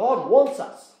 God wants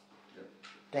us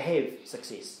to have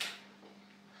success.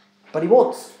 But he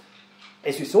wants,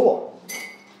 as we saw,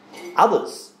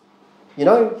 others.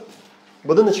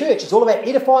 Within the church, it's all about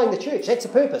edifying the church. That's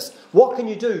the purpose. What can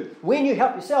you do? When you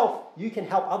help yourself, you can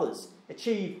help others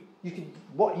achieve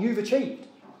what you've achieved.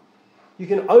 You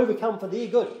can overcome for their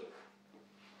good.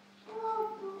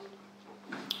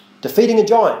 Defeating a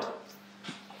giant.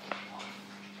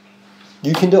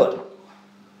 You can do it.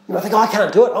 You might think, I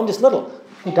can't do it, I'm just little.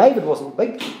 Well, David wasn't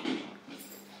big.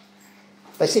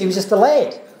 They said he was just a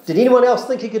lad. Did anyone else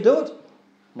think he could do it?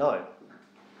 No.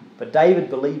 But David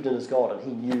believed in his God, and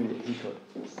he knew that he could.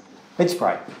 Let's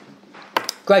pray.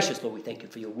 Gracious Lord, we thank you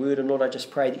for your word, and Lord, I just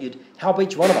pray that you'd help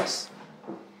each one of us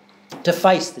to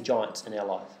face the giants in our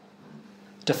life,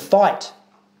 to fight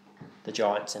the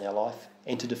giants in our life,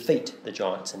 and to defeat the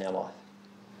giants in our life.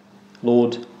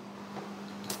 Lord,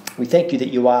 we thank you that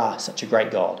you are such a great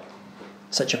God,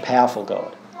 such a powerful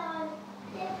God.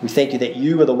 We thank you that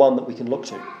you are the one that we can look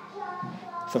to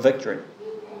for victory,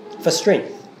 for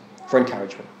strength, for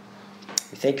encouragement.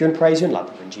 We thank you and praise you and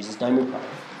love you. In Jesus' name we pray.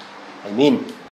 Amen.